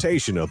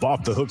presentation of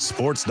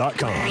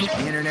OffTheHookSports.com.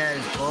 The internet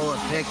is full of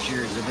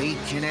pictures of each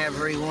and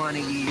every one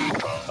of you.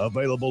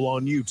 Available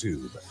on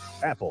YouTube,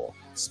 Apple,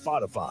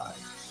 Spotify,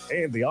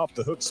 and the Off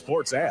the Hook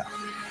Sports app.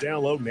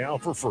 Download now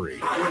for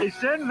free. Is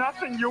there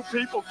nothing you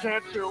people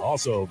can't do?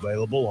 Also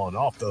available on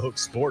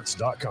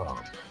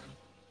OffTheHookSports.com.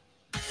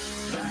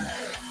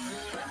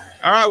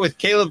 All right, with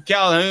Caleb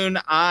Calhoun,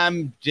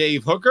 I'm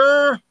Dave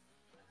Hooker.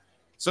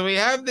 So we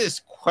have this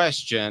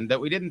question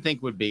that we didn't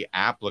think would be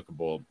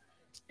applicable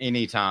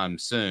anytime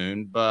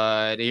soon,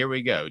 but here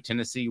we go.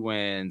 Tennessee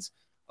wins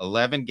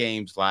 11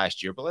 games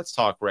last year, but let's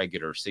talk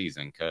regular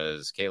season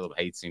because Caleb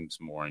hates him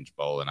some Orange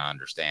Bowl, and I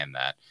understand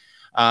that.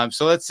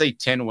 So let's say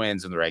 10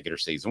 wins in the regular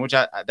season, which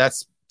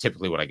that's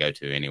typically what I go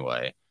to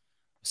anyway.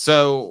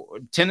 So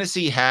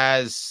Tennessee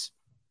has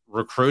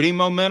recruiting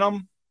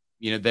momentum.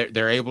 You know,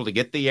 they're able to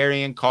get the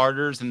Arian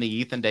Carters and the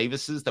Ethan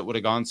Davises that would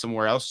have gone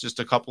somewhere else just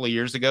a couple of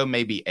years ago,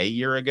 maybe a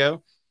year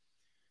ago.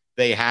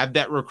 They have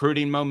that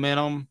recruiting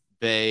momentum.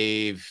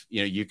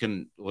 You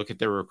can look at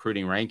their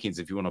recruiting rankings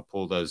if you want to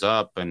pull those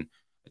up and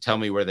tell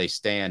me where they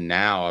stand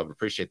now. I would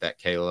appreciate that,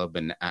 Caleb,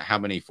 and how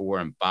many 4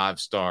 and 5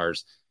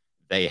 stars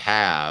they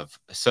have.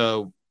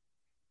 So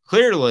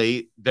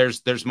clearly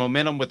there's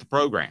momentum with the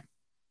program,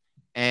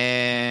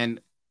 and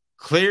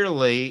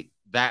clearly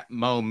that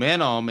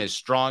momentum is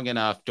strong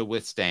enough to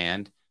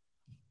withstand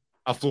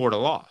a Florida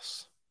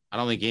loss. I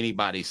don't think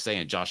anybody's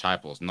saying Josh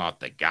Heupel is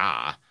not the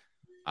guy.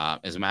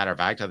 As a matter of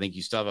fact, I think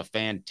you still have a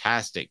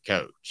fantastic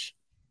coach.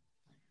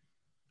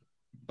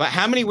 But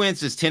how many wins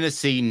does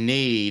Tennessee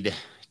need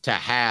to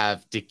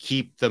have to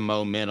keep the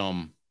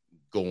momentum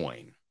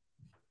going?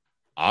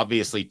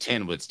 Obviously,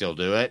 10 would still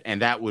do it,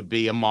 and that would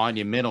be a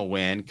monumental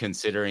win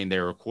considering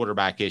their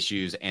quarterback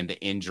issues and the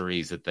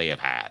injuries that they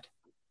have had,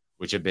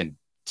 which have been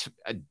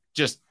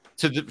just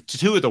to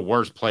 2 of the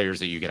worst players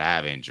that you could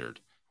have injured.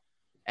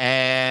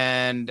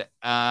 And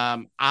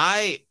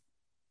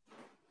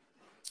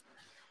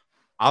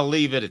I'll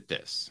leave it at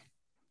this.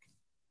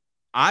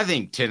 I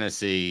think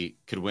Tennessee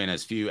could win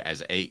as few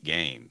as 8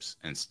 games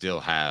and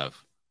still have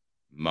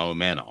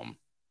momentum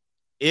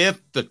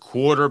if the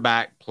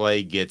quarterback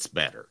play gets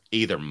better.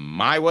 Either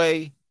my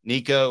way,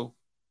 Nico,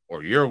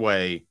 or your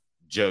way,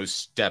 Joe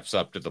steps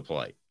up to the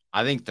plate.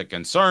 I think the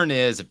concern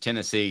is if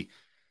Tennessee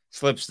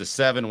slips to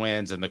 7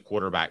 wins and the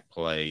quarterback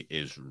play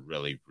is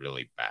really,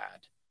 really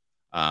bad.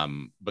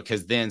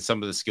 Because then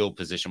some of the skill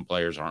position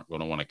players aren't going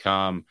to want to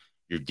come.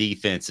 Your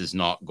defense is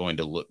not going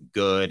to look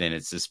good, and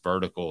it's this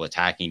vertical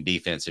attacking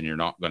defense, and you're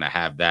not going to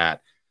have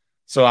that.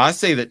 So I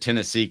say that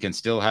Tennessee can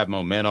still have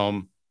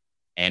momentum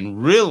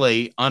and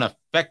really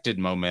unaffected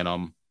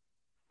momentum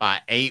by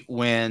 8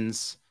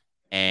 wins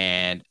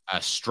and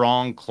a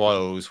strong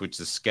close, which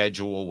the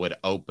schedule would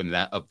open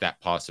that up,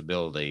 that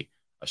possibility,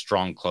 a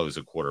strong close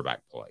of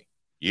quarterback play.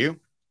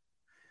 You?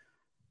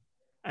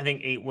 I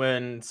think 8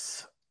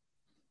 wins.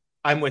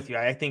 I'm with you.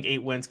 I think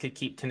 8 wins could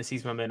keep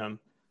Tennessee's momentum,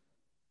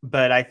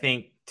 but I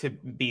think to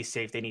be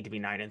safe, they need to be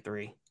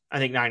 9-3. I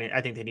think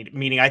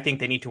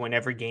they need to win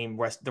every game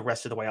the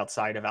rest of the way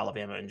outside of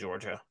Alabama and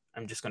Georgia.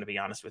 I'm just going to be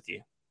honest with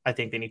you. I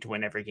think they need to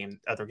win every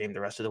other game the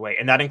rest of the way.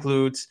 And that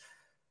includes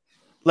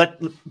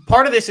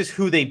part of this is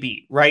who they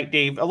beat, right,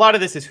 Dave? A lot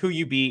of this is who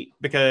you beat,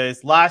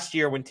 because last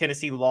year when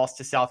Tennessee lost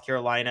to South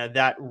Carolina,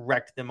 that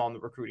wrecked them on the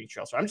recruiting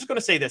trail. So I'm just going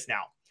to say this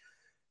now.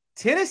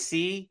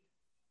 Tennessee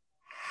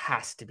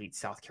has to beat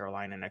South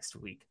Carolina next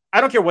week. I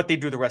don't care what they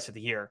do the rest of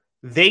the year.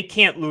 They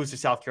can't lose to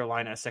South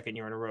Carolina a second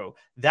year in a row.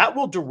 That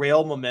will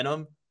derail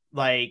momentum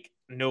like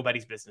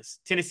nobody's business.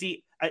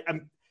 Tennessee,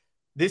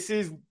 this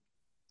is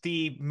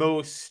the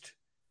most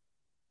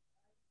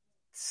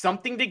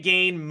something to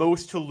gain,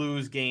 most to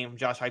lose game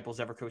Josh Heupel's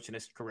ever coached in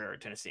his career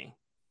at Tennessee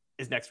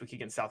is next week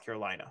against South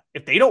Carolina.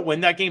 If they don't win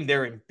that game,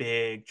 they're in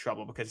big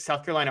trouble because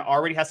South Carolina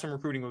already has some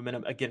recruiting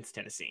momentum against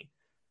Tennessee.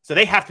 So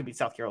they have to beat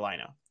South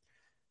Carolina.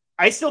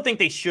 I still think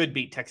they should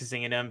beat Texas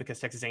A&M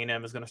because Texas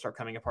A&M is going to start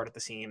coming apart at the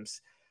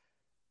seams.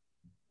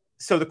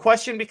 So the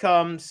question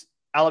becomes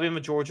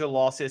Alabama, Georgia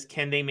losses.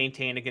 Can they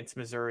maintain against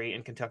Missouri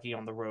and Kentucky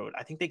on the road?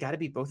 I think they got to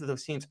beat both of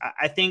those teams.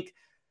 I think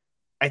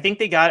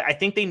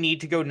they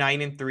need to go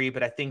 9-3,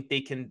 but I think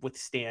they can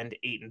withstand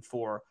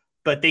 8-4,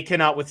 but they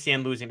cannot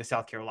withstand losing to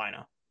South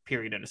Carolina.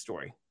 Period. End of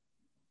story.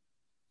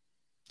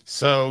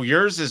 So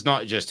yours is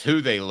not just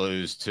who they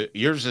lose to.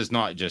 Yours is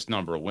not just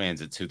number of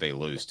wins. It's who they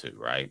lose to,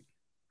 right?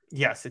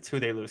 Yes, it's who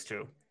they lose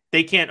to.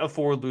 They can't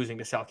afford losing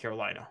to South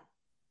Carolina.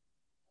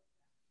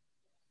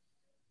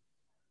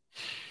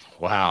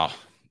 Wow.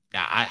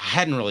 I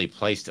hadn't really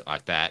placed it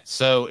like that.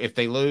 So if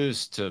they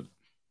lose to,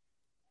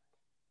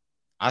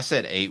 I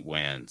said 8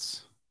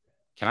 wins.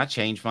 Can I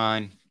change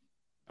mine?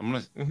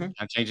 Can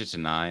I change it to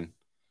 9?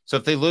 So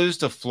if they lose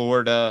to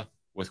Florida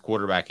with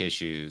quarterback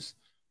issues,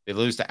 they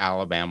lose to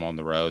Alabama on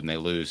the road, and they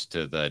lose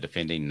to the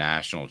defending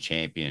national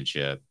champion,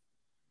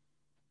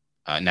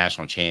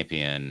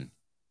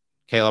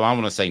 Caleb, I'm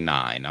going to say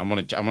 9. I'm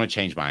going to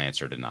change my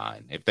answer to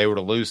 9. If they were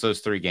to lose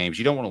those 3 games,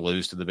 you don't want to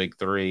lose to the big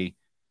 3,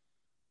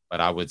 but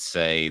I would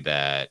say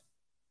that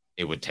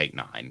it would take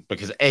 9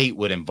 because 8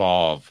 would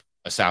involve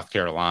a South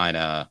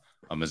Carolina,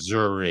 a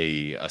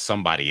Missouri, a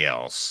somebody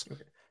else.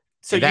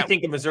 So And you that-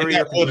 think a Missouri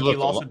and or that would Kentucky look a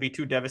loss lot- would be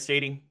too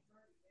devastating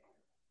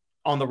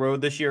on the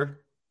road this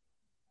year,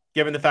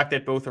 given the fact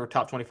that both are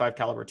top 25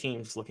 caliber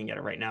teams looking at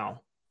it right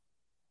now?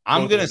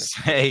 I'm Both going to of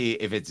them. say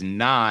if it's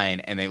 9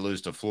 and they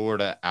lose to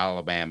Florida,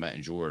 Alabama,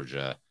 and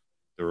Georgia,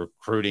 the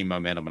recruiting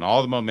momentum and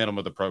all the momentum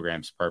of the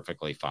program's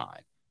perfectly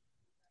fine.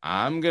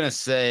 I'm going to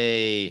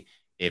say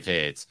if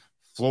it's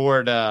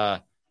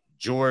Florida,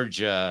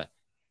 Georgia,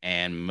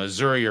 and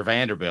Missouri or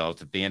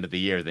Vanderbilt at the end of the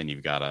year, then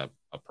you've got a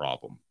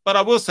problem. But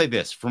I will say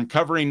this, from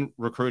covering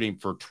recruiting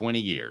for 20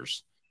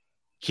 years,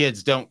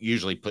 kids don't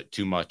usually put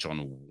too much on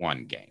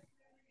one game.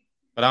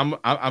 But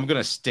I'm going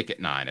to stick at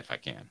 9 if I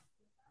can.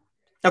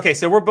 Okay,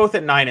 so we're both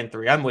at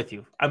 9-3. I'm with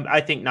you.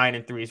 I think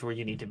 9-3 is where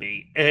you need to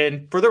be.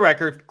 And for the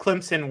record,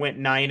 Clemson went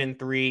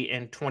 9-3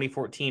 in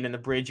 2014 in the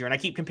bridge year. And I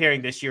keep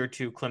comparing this year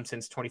to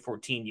Clemson's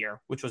 2014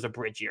 year, which was a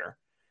bridge year.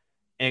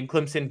 And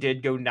Clemson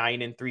did go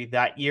 9-3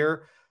 that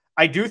year.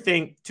 I do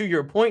think, to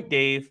your point,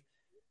 Dave,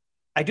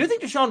 I do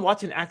think Deshaun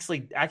Watson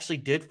actually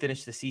did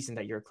finish the season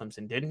that year at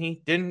Clemson, didn't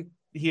he? Didn't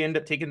he end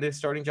up taking the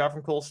starting job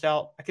from Cole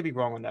Stout? I could be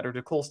wrong on that. Or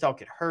did Cole Stout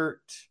get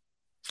hurt?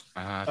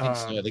 I think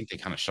so. I think they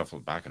kind of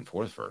shuffled back and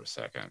forth for a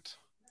second.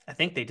 I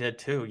think they did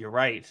too. You're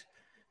right.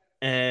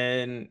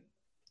 And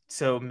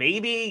so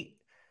maybe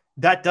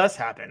that does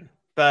happen.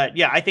 But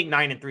yeah, I think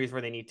 9-3 is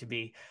where they need to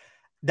be.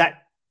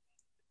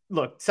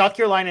 Look, South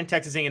Carolina and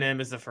Texas A&M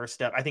is the first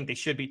step. I think they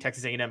should be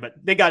Texas A&M, but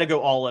they got to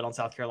go all in on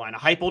South Carolina.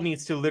 Heupel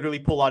needs to literally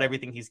pull out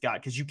everything he's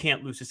got because you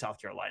can't lose to South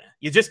Carolina.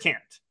 You just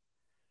can't.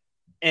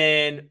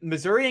 And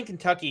Missouri and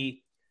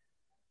Kentucky,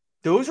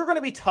 those are going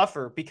to be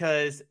tougher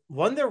because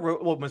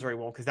Missouri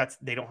won't because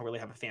they don't really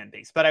have a fan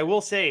base. But I will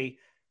say,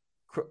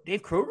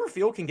 Dave, Kroger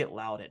Field can get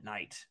loud at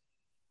night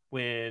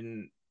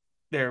when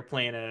they're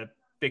playing a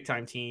big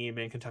time team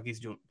and Kentucky's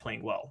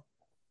playing well.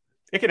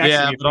 It can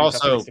actually be a tough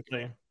place to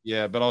play.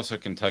 Yeah, but also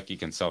Kentucky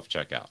can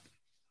self-check out.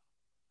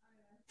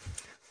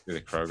 Do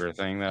the Kroger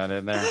thing that I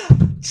did there?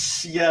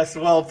 Yes,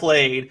 well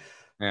played.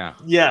 Yeah.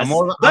 Yes. I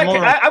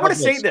want to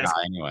say this.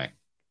 Anyway.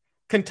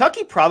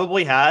 Kentucky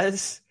probably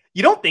has.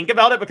 You don't think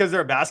about it because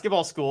they're a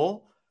basketball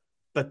school,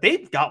 but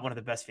they've got one of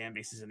the best fan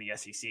bases in the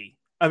SEC.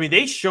 I mean,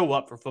 they show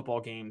up for football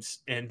games,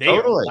 and they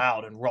are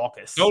loud and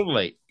raucous.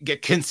 Totally.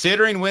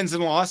 Considering wins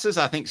and losses,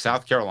 I think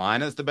South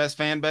Carolina is the best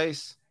fan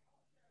base.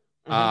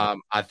 Mm-hmm.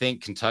 I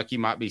think Kentucky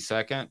might be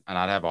second, and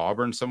I'd have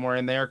Auburn somewhere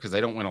in there because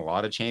they don't win a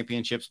lot of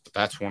championships, but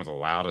that's one of the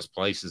loudest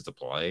places to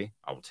play.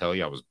 I will tell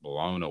you, I was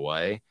blown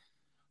away.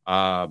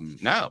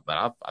 No,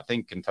 but I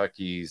think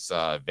Kentucky's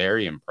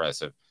very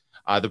impressive.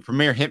 The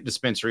premier hemp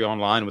dispensary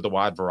online with a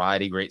wide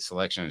variety, great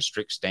selection, and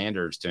strict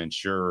standards to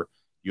ensure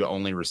you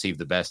only receive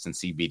the best in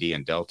CBD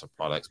and Delta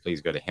products.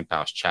 Please go to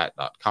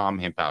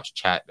hemphousechat.com,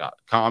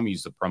 hemphousechat.com.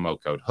 Use the promo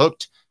code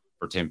HOOKED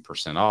for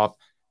 10% off.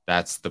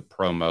 That's the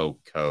promo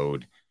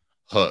code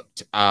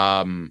HOOKED.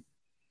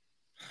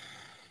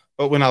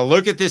 But when I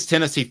look at this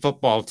Tennessee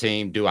football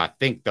team, do I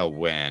think they'll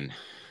win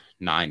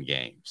 9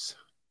 games?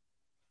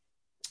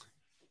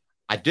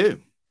 I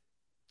do,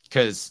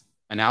 because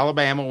an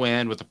Alabama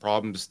win with the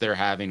problems they're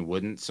having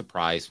wouldn't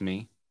surprise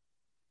me.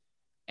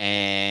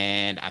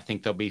 And I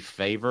think they'll be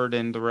favored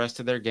in the rest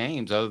of their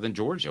games other than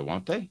Georgia,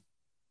 won't they?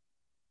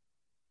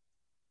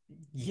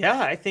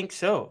 Yeah, I think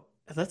so.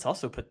 Let's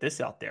also put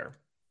this out there.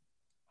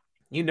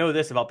 You know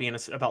this about being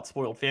about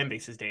spoiled fan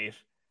bases, Dave.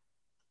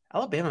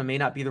 Alabama may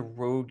not be the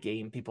road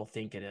game people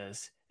think it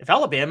is. If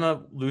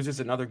Alabama loses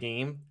another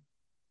game,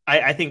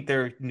 I think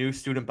their new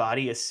student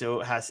body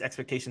has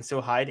expectations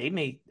so high,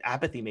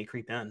 apathy may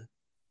creep in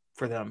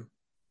for them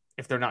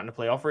if they're not in a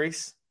playoff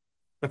race,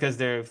 because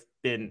they've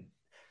been.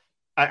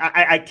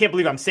 I can't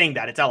believe I'm saying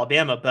that it's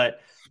Alabama,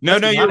 but no,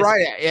 you're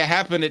right. It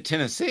happened at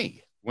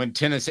Tennessee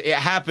it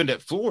happened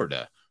at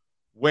Florida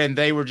when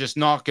they were just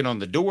knocking on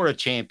the door of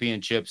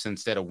championships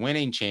instead of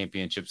winning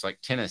championships. Like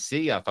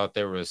Tennessee, I thought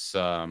there was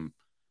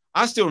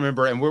I still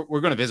remember, and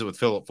we're going to visit with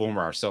Philip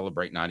Fulmer, our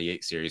Celebrate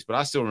 98 series, but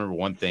I still remember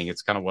one thing.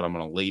 It's kind of what I'm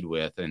going to lead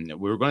with, and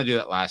we were going to do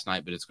that last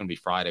night, but it's going to be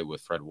Friday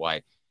with Fred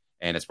White,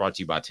 and it's brought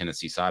to you by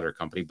Tennessee Cider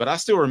Company. But I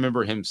still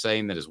remember him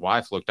saying that his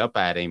wife looked up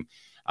at him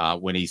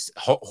when he's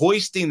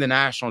hoisting the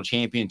national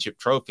championship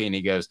trophy, and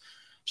he goes,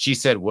 she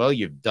said, well,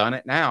 you've done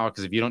it now,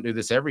 because if you don't do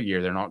this every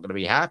year, they're not going to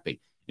be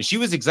happy. And she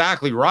was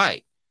exactly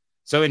right.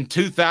 So in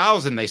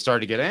 2000, they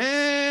started to get,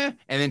 and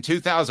then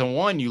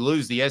 2001, you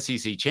lose the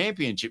SEC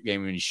championship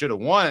game when you should have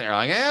won it. They're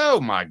like, oh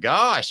my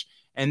gosh.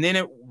 And then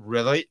it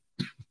really,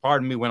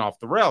 pardon me, went off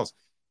the rails.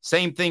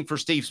 Same thing for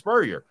Steve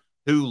Spurrier,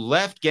 who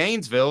left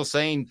Gainesville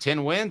saying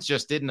 10 wins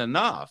just isn't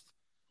enough.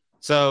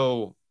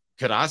 So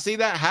could I see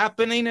that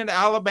happening in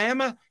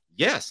Alabama?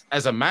 Yes.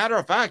 As a matter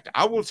of fact,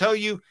 I will tell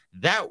you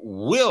that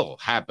will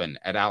happen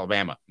at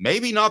Alabama.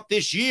 Maybe not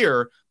this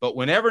year, but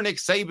whenever Nick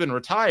Saban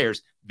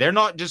retires, they're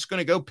not just going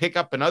to go pick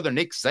up another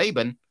Nick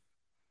Saban.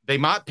 They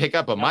might pick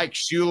up a Mike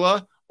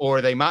Shula,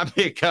 or they might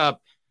pick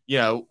up,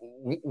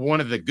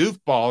 one of the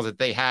goofballs that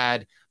they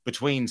had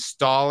between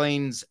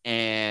Stallings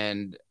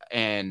and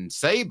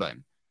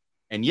Saban.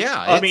 And yeah,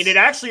 I mean, it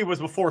actually was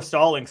before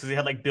Stallings because they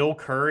had like Bill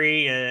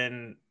Curry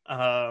and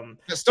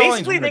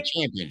Stallings won a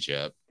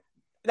championship.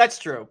 That's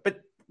true,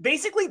 but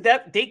basically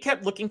that they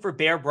kept looking for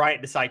Bear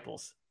Bryant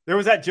disciples. There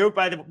was that joke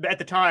at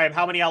the time,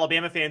 how many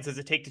Alabama fans does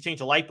it take to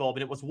change a light bulb?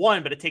 And it was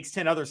one, but it takes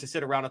 10 others to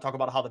sit around and talk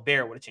about how the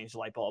Bear would have changed the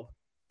light bulb.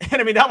 And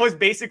I mean, that was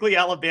basically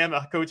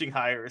Alabama coaching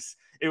hires.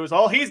 It was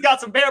he's got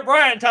some Bear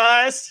Bryant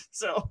ties.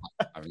 So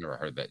I've never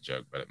heard that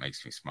joke, but it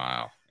makes me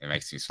smile. It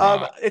makes me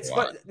smile.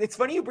 It's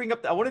funny you bring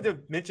up. I wanted to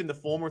mention the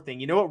Fulmer thing.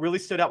 You know what really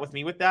stood out with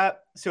me with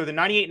that? So the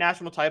 98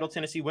 national title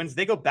Tennessee wins.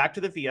 They go back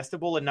to the Fiesta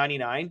Bowl in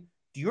 99.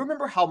 Do you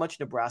remember how much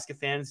Nebraska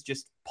fans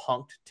just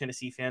punked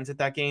Tennessee fans at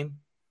that game?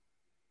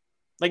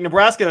 Like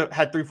Nebraska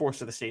had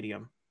 3/4 of the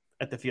stadium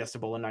at the Fiesta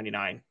Bowl in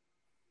 99.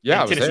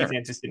 Yeah, Tennessee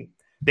fans just didn't.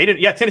 They didn't.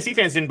 Yeah, Tennessee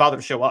fans didn't bother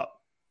to show up.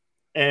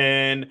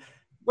 And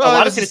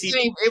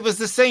it was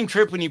the same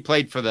trip when you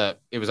played for it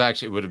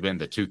would have been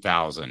the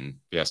 2000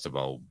 Fiesta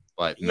Bowl,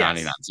 but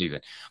 99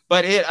 season.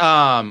 But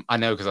I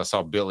know because I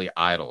saw Billy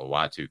Idol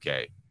at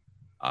Y2K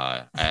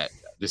at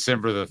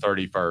December the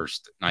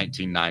 31st,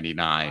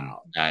 1999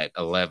 at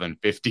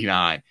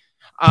 11:59.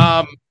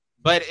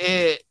 But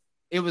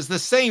it was the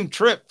same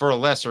trip for a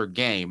lesser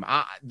game.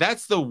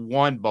 That's the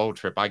one bowl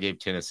trip I gave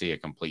Tennessee a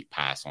complete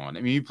pass on.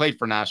 I mean, you played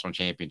for national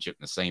championship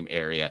in the same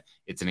area.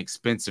 It's an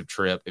expensive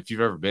trip. If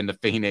you've ever been to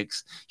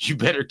Phoenix, you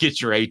better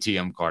get your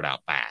ATM card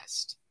out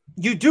fast.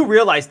 You do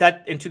realize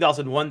that in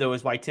 2001, though,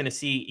 is why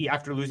Tennessee,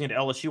 after losing to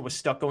LSU, was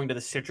stuck going to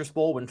the Citrus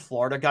Bowl when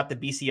Florida got the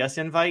BCS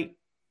invite.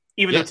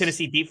 Even though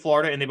Tennessee beat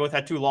Florida and they both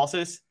had 2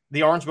 losses,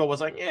 the Orange Bowl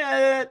was like,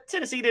 yeah,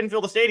 Tennessee didn't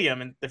fill the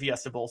stadium in the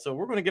Fiesta Bowl, so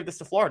we're going to give this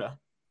to Florida.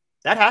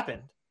 That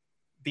happened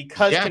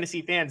because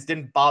Tennessee fans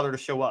didn't bother to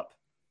show up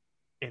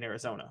in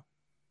Arizona.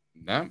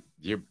 No,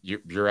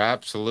 you're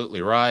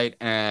absolutely right.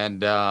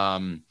 And,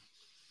 I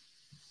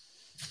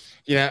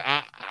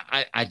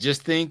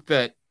just think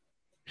that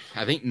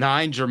I think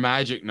 9's your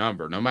magic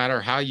number. No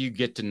matter how you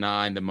get to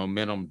 9, the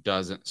momentum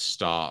doesn't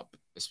stop,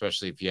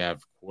 especially if you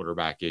have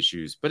quarterback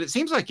issues. But it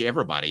seems like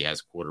everybody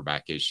has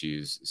quarterback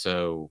issues.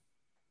 So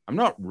I'm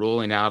not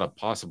ruling out a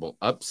possible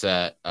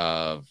upset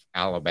of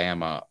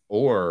Alabama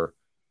or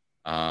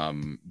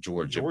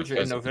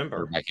Georgia in November.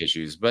 Quarterback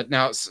issues. But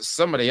now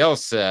somebody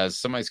else says,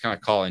 somebody's kind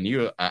of calling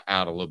you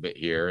out a little bit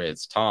here.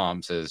 It's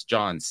Tom says,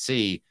 John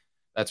C.,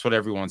 that's what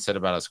everyone said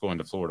about us going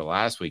to Florida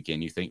last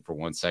weekend. You think for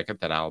one second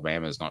that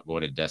Alabama is not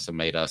going to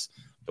decimate us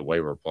the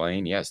way we're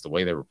playing? Yes, the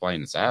way they were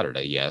playing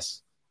Saturday,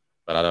 yes.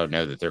 But I don't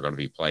know that they're going to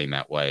be playing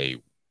that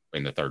way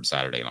in the third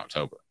Saturday in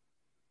October.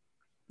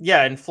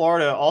 Yeah, and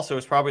Florida also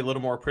is probably a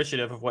little more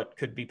appreciative of what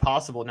could be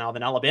possible now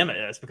than Alabama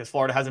is, because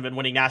Florida hasn't been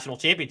winning national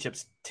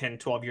championships 10,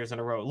 12 years in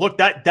a row. Look,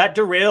 that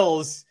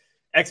derails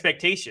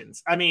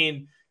expectations. I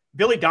mean,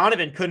 Billy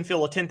Donovan couldn't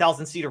fill a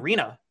 10,000-seat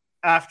arena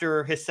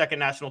after his second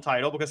national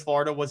title because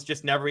Florida was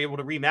just never able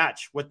to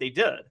rematch what they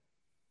did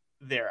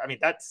there. I mean,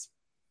 that's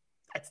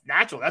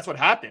natural. That's what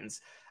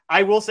happens.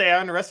 I will say I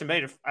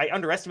underestimated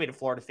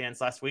Florida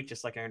fans last week,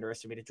 just like I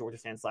underestimated Georgia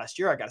fans last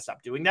year. I got to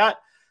stop doing that.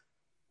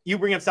 You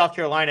bring up South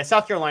Carolina.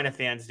 South Carolina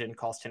fans didn't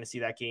cost Tennessee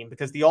that game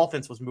because the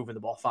offense was moving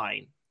the ball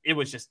fine. It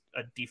was just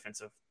a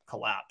defensive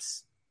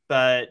collapse.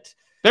 But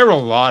there were a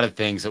lot of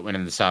things that went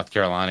in the South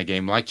Carolina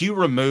game. Like you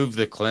remove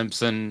the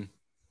Clemson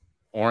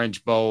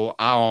Orange Bowl.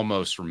 I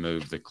almost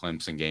removed the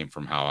Clemson game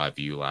from how I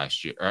view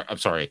last year. I'm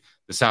sorry,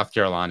 the South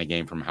Carolina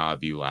game from how I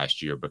view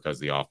last year because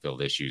of the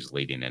off-field issues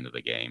leading into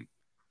the game.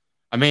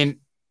 I mean,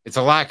 it's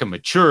a lack of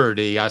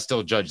maturity. I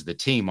still judge the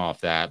team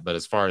off that, but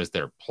as far as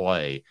their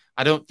play,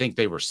 I don't think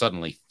they were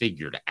suddenly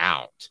figured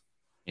out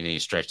in any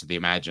stretch of the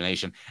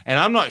imagination. And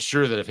I'm not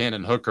sure that if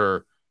Hendon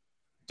Hooker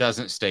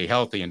doesn't stay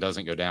healthy and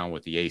doesn't go down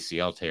with the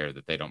ACL tear,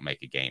 that they don't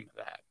make a game of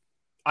that.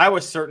 I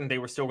was certain they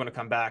were still going to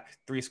come back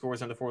 3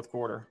 scores in the fourth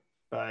quarter.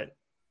 But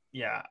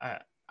yeah,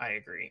 I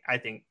agree. I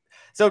think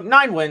so.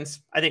 9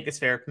 wins, I think is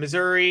fair.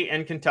 Missouri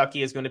and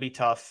Kentucky is going to be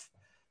tough,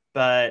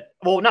 but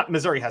not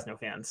Missouri has no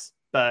fans,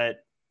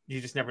 but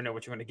you just never know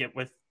what you're going to get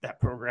with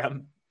that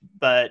program.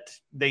 But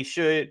they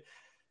should,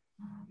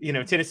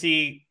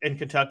 Tennessee and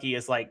Kentucky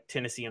is like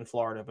Tennessee and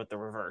Florida, but the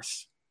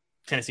reverse.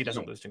 Tennessee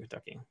doesn't lose to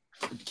Kentucky.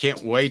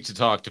 Can't wait to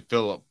talk to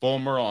Philip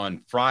Fulmer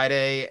on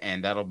Friday,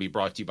 and that'll be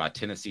brought to you by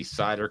Tennessee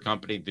Cider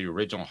Company, the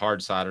original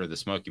hard cider of the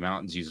Smoky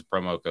Mountains. Use the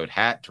promo code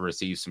HAT to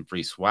receive some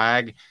free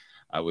swag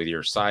with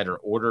your cider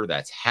order.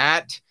 That's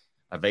HAT,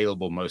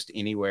 available most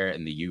anywhere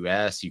in the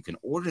U.S. You can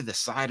order the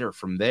cider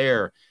from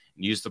there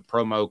and use the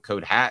promo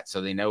code HAT so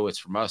they know it's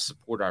from us.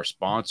 Support our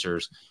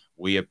sponsors.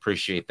 We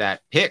appreciate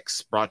that.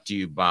 Picks brought to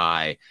you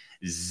by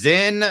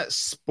Zen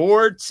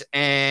Sports.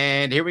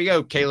 And here we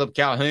go, Caleb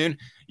Calhoun.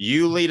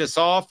 You lead us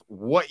off.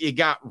 What you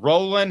got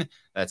rolling?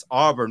 That's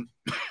Auburn.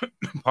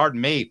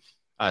 Pardon me.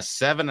 A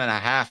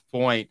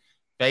 7.5-point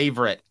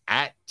favorite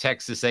at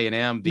Texas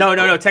A&M.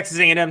 No. Texas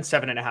A&M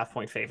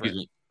 7.5-point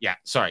favorite. Yeah,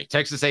 sorry.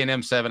 Texas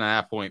A&M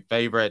 7.5-point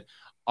favorite.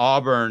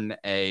 Auburn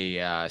a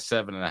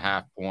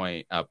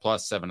 7.5-point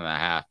plus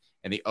 7.5,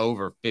 and the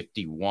over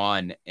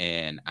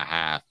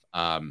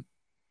 51.5.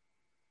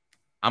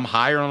 I'm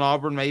higher on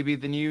Auburn maybe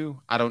than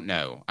you. I don't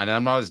know. And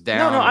I'm not as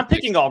down. No, I'm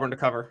picking Auburn to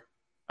cover.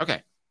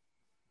 Okay.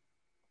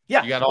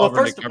 Yeah. You got well,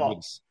 Auburn first to of cover all,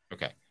 this.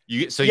 Okay.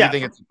 You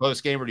think it's a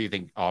close game, or do you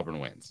think Auburn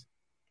wins?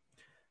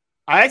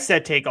 I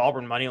said take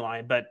Auburn money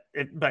line, but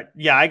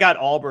yeah, I got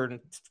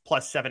Auburn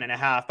plus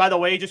 7.5. By the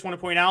way, just want to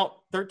point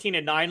out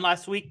 13-9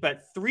 last week,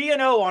 but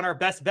 3-0 on our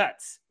best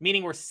bets,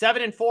 meaning we're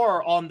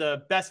 7-4 on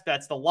the best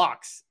bets, the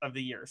locks of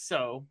the year.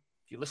 So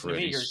if you listen to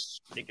me, you're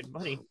making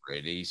money.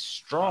 Pretty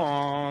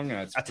strong.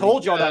 I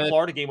told y'all that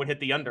Florida game would hit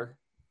the under.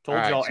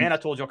 And I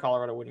told y'all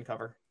Colorado wouldn't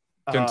cover.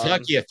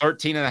 Kentucky, a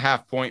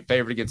 13.5 point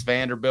favorite against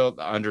Vanderbilt.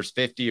 The under's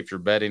 50. If you're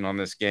betting on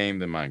this game,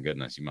 then my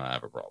goodness, you might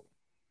have a problem.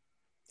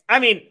 I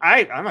mean,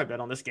 I might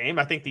bet on this game.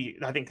 I think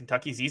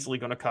Kentucky's easily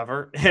going to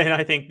cover, and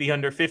I think the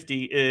under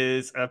 50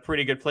 is a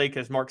pretty good play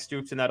because Mark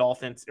Stoops in that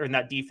offense or in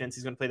that defense,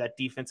 he's going to play that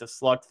defensive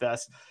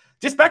slugfest.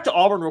 Just back to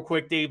Auburn real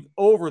quick, Dave.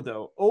 Over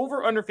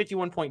under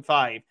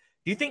 51.5. Do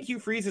you think Hugh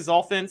Freeze's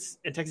offense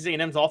and Texas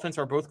A&M's offense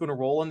are both going to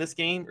roll in this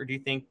game, or do you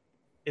think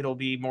it'll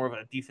be more of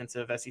a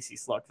defensive SEC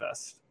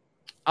slugfest?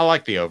 I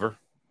like the over.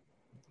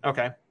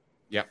 Okay.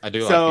 Yeah, I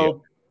do like the over.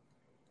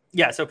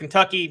 Yeah, so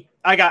Kentucky,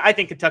 I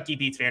think Kentucky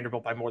beats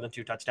Vanderbilt by more than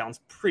 2 touchdowns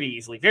pretty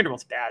easily.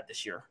 Vanderbilt's bad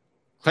this year.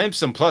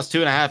 Clemson plus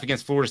 2.5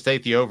 against Florida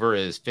State. The over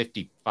is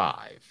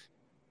 55.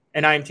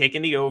 And I'm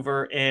taking the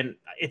over, and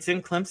it's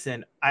in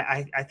Clemson.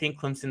 I think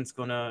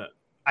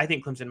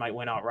Clemson might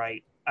win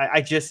outright.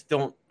 I just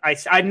don't.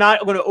 I'm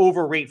not going to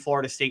overrate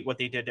Florida State what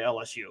they did to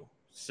LSU.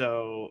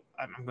 So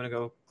I'm going to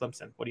go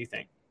Clemson. What do you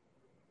think?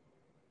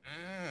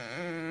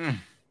 I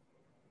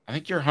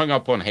think you're hung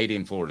up on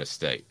hating Florida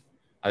State.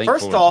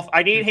 First off,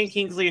 I need Hank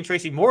Kingsley and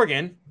Tracy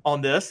Morgan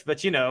on this,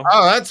 but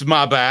Oh, that's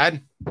my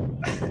bad.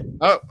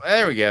 Oh,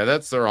 there we go.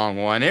 That's the wrong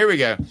one. Here we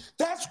go.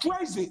 That's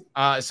crazy.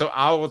 So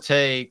I will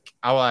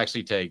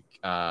actually take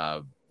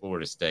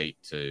Florida State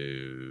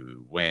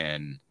to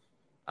win.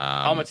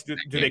 How much do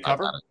they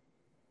cover?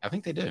 I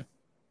think they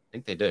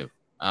do.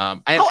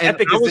 How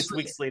epic is this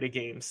week's slate of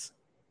games?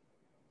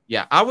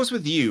 Yeah, I was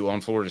with you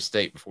on Florida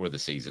State before the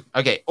season.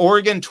 Okay,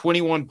 Oregon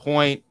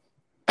 21-point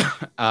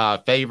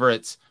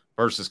favorites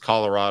versus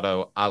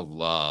Colorado. I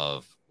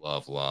love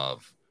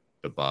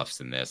the Buffs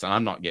in this. And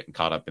I'm not getting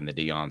caught up in the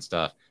Deion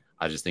stuff.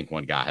 I just think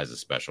one guy has a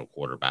special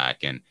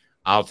quarterback, and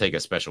I'll take a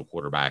special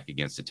quarterback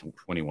against a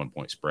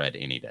 21-point spread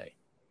any day.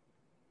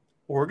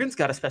 Oregon's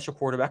got a special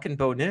quarterback in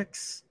Bo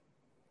Nix.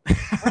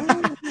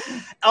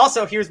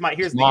 Also, here's Mom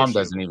the issue.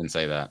 Doesn't even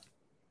say that.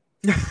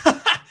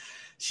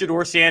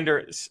 Shedeur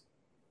Sanders.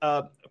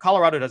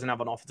 Colorado doesn't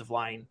have an offensive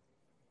line.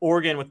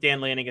 Oregon, with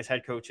Dan Lanning as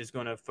head coach, is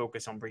going to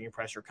focus on bringing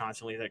pressure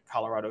constantly that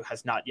Colorado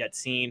has not yet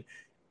seen.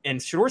 And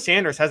Shedeur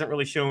Sanders hasn't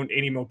really shown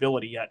any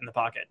mobility yet in the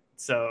pocket.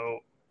 So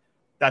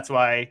that's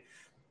why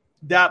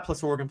that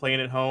plus Oregon playing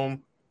at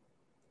home.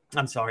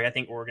 I'm sorry, I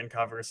think Oregon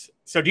covers.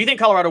 So do you think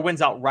Colorado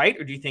wins outright,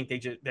 or do you think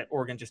that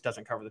Oregon just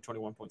doesn't cover the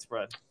 21-point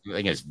spread? I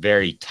think it's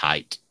very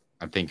tight.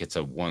 I think it's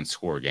a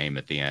one-score game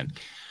at the end.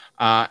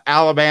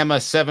 Alabama,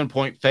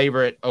 7-point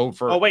favorite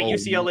over. Oh, wait,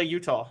 UCLA,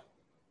 Utah.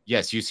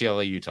 Yes,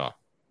 UCLA, Utah.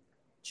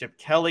 Chip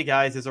Kelly,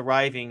 guys, is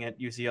arriving at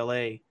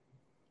UCLA.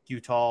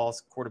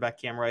 Utah's quarterback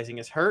Cam Rising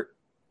is hurt.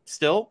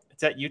 Still,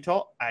 it's at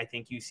Utah. I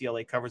think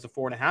UCLA covers a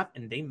 4.5,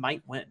 and they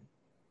might win.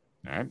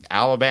 All right.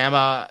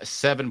 Alabama,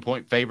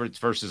 7-point favorites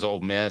versus Ole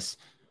Miss.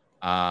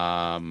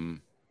 I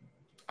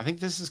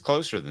think this is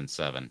closer than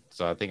 7,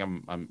 so I think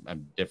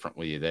I'm different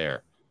with you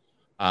there.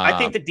 I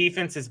think the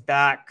defense is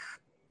back.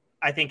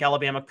 I think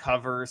Alabama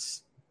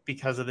covers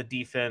because of the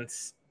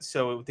defense.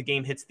 So the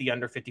game hits the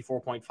under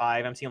 54.5.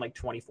 I'm seeing like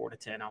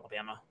 24-10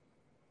 Alabama.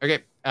 Okay.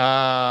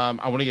 I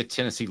want to get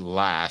Tennessee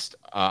last.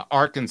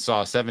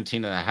 Arkansas,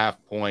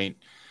 17.5-point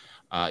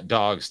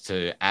dogs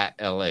at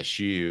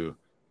LSU.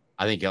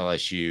 I think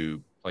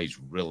LSU plays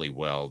really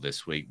well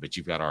this week, but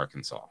you've got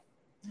Arkansas.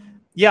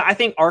 Yeah, I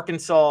think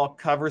Arkansas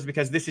covers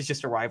because this is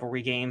just a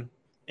rivalry game.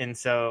 And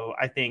so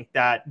I think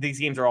that these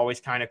games are always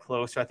kind of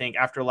close. So I think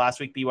after last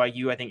week,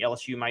 BYU, I think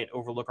LSU might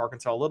overlook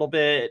Arkansas a little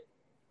bit.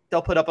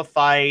 They'll put up a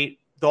fight.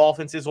 The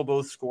offenses will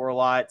both score a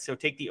lot. So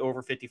take the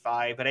over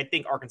 55. But I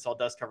think Arkansas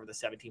does cover the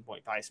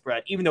 17.5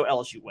 spread, even though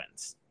LSU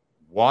wins.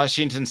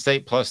 Washington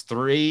State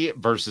 +3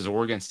 versus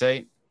Oregon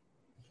State.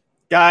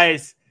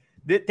 Guys,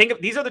 think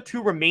of these are the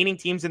 2 remaining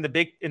teams in the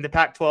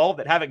Pac-12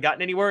 that haven't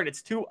gotten anywhere, and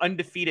it's 2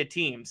 undefeated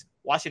teams.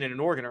 Washington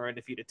and Oregon are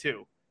undefeated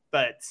too.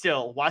 But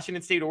still,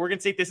 Washington State, Oregon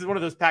State, this is one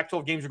of those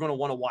Pac-12 games you're going to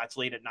want to watch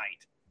late at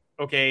night.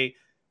 Okay?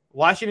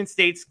 Washington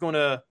State's going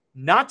to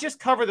not just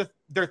cover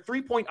their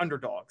 3-point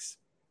underdogs.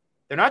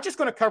 They're not just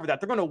going to cover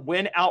that. They're going to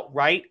win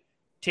outright,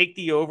 take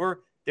the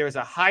over. There's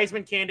a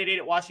Heisman candidate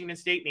at Washington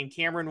State named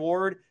Cameron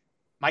Ward.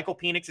 Michael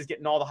Penix is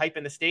getting all the hype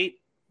in the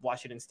state.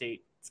 Washington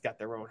State's got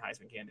their own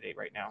Heisman candidate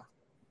right now.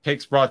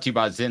 Picks brought to you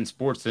by Zen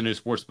Sports, the new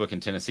sports book in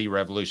Tennessee,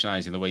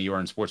 revolutionizing the way you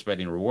earn sports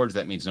betting rewards.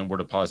 That means no more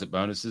deposit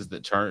bonuses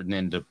that turn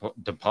into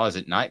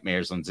deposit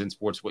nightmares. On Zen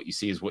Sports, what you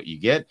see is what you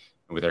get.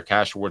 And with our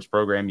cash rewards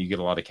program, you get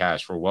a lot of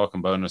cash. For a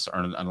welcome bonus,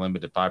 earn an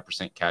unlimited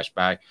 5% cash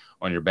back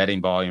on your betting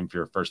volume for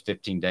your first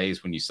 15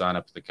 days when you sign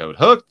up with the code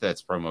HOOKED.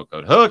 That's promo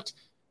code HOOKED.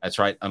 That's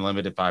right,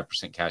 unlimited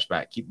 5% cash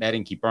back. Keep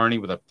betting, keep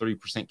earning with a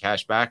 3%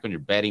 cash back on your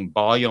betting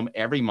volume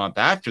every month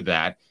after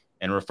that.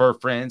 And refer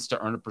friends to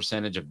earn a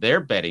percentage of their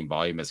betting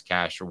volume as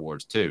cash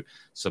rewards too.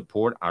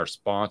 Support our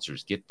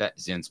sponsors. Get that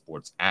Zen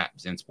Sports app.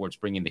 Zen Sports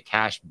bringing the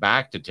cash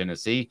back to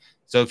Tennessee.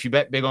 So if you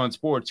bet big on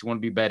sports, you want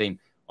to be betting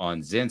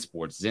on Zen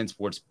Sports. Zen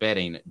Sports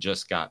betting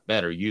just got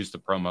better. Use the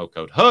promo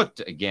code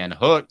HOOKED. Again,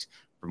 HOOKED.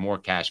 For more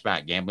cash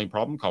back. Gambling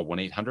problem? Call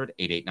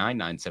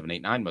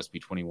 1-800-889-9789. Must be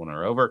 21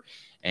 or over.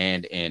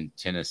 And in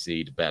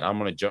Tennessee to bet. I'm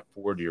going to jump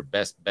forward to your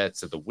best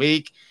bets of the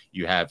week.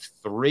 You have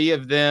 3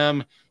 of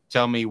them.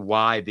 Tell me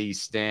why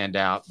these stand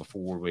out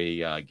before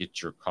we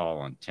get your call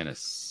on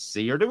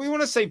Tennessee. Or do we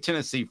want to save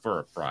Tennessee for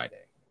a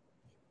Friday?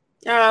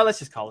 Let's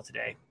just call it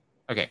today.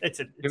 Okay.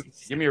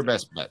 Give me your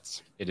best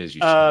bets. It is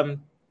you.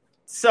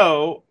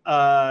 So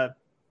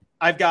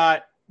I've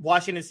got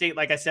Washington State,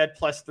 like I said,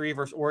 +3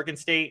 versus Oregon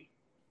State.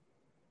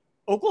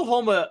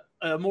 Oklahoma,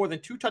 more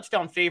than 2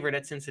 touchdown favorite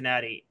at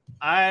Cincinnati.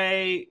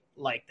 I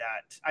like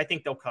that. I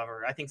think they'll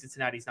cover. I think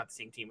Cincinnati's not the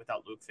same team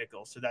without Luke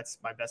Fickell. So that's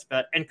my best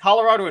bet. And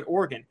Colorado and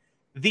Oregon,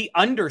 the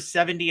under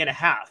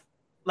 70.5.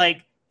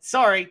 Like,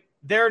 sorry,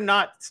 they're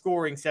not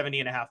scoring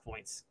 70.5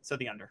 points. So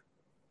the under.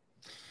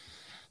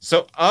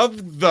 So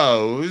of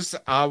those,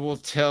 I will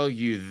tell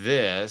you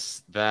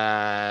this,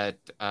 that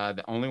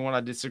the only one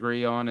I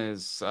disagree on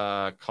is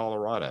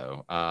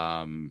Colorado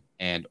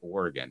and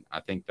Oregon. I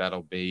think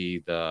that'll be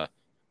the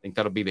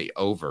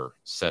over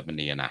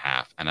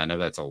 70.5. And I know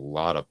that's a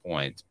lot of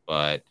points,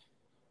 but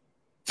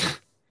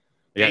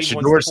yeah,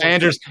 Shedeur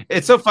Sanders.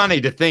 It's so funny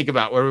to think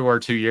about where we were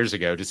 2 years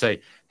ago to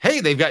say,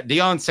 hey, they've got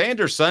Deion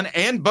Sanders' son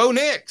and Bo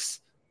Nix.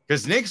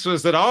 Because Nix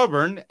was at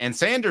Auburn and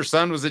Sanders'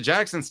 son was at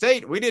Jackson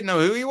State. We didn't know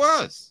who he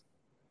was.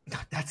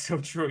 That's so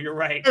true. You're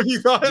right. Have you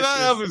thought about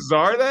how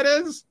bizarre that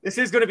is? This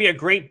is going to be a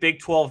great Big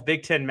 12,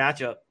 Big 10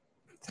 matchup.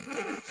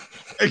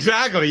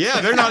 Exactly. Yeah,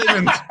 they're not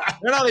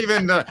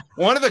even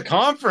one of the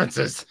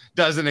conferences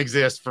doesn't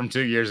exist from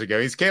 2 years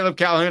ago. He's Caleb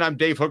Calhoun. I'm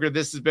Dave Hooker.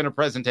 This has been a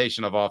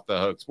presentation of Off the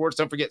Hook Sports.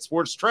 Don't forget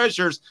Sports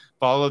Treasures.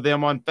 Follow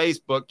them on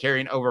Facebook,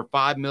 carrying over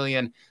 5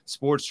 million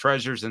sports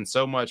treasures and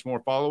so much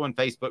more. Follow on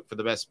Facebook for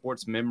the best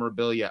sports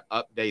memorabilia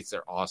updates.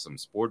 They're awesome.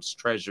 Sports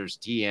Treasures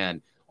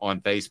TN on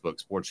Facebook.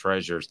 Sports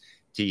Treasures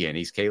TN.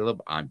 He's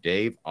Caleb. I'm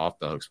Dave. Off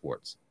the Hook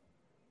Sports.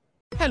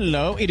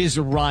 Hello, it is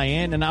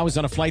Ryan, and I was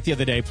on a flight the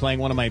other day playing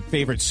one of my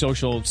favorite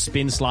social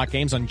spin slot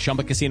games on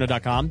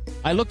ChumbaCasino.com.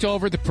 I looked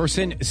over at the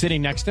person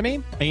sitting next to me,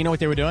 and you know what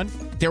they were doing?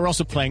 They were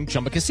also playing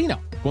Chumba Casino.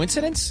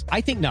 Coincidence?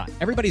 I think not.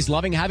 Everybody's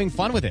loving having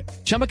fun with it.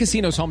 Chumba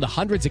Casino is home to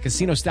hundreds of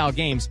casino-style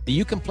games that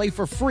you can play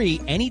for free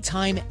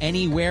anytime,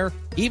 anywhere,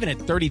 even at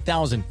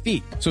 30,000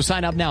 feet. So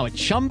sign up now at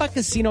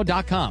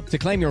ChumbaCasino.com to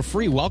claim your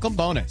free welcome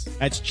bonus.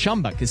 That's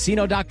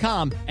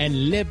ChumbaCasino.com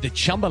and live the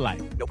Chumba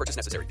life. No purchase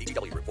necessary.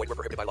 VGW. Void where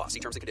prohibited by law. See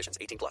terms and conditions.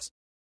 18+.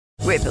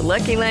 With the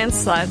Lucky Land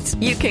Slots,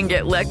 you can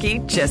get lucky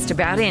just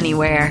about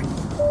anywhere.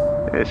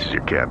 This is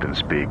your captain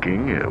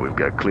speaking. We've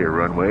got clear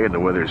runway and the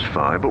weather's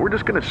fine, but we're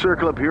just going to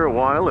circle up here a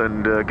while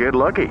and get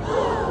lucky.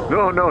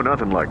 No,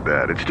 nothing like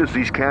that. It's just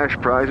these cash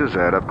prizes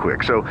add up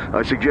quick. So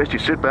I suggest you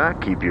sit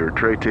back, keep your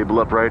tray table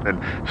upright, and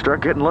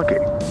start getting lucky.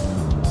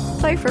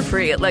 Play for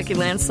free at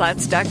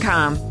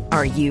LuckyLandSlots.com.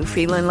 Are you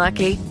feeling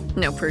lucky?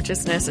 No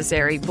purchase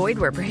necessary. Void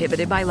where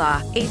prohibited by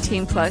law.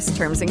 18+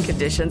 terms and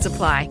conditions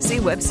apply. See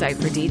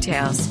website for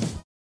details.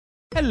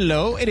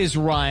 Hello, it is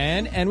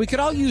Ryan, and we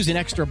could all use an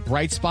extra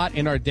bright spot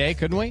in our day,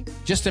 couldn't we?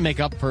 Just to make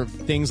up for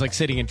things like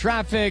sitting in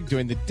traffic,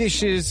 doing the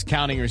dishes,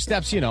 counting your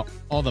steps,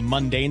 all the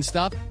mundane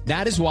stuff.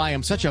 That is why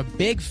I'm such a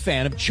big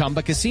fan of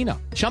Chumba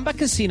Casino. Chumba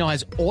Casino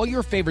has all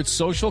your favorite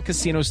social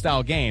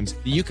casino-style games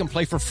that you can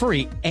play for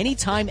free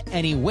anytime,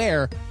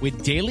 anywhere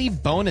with daily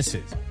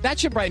bonuses. That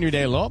should brighten your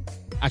day a little.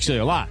 Actually,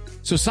 a lot.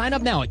 So sign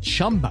up now at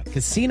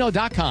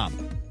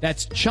ChumbaCasino.com.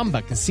 That's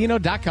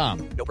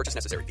ChumbaCasino.com. No purchase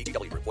necessary.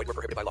 VGW. Void where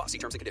prohibited by law. See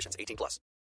terms and conditions. 18+.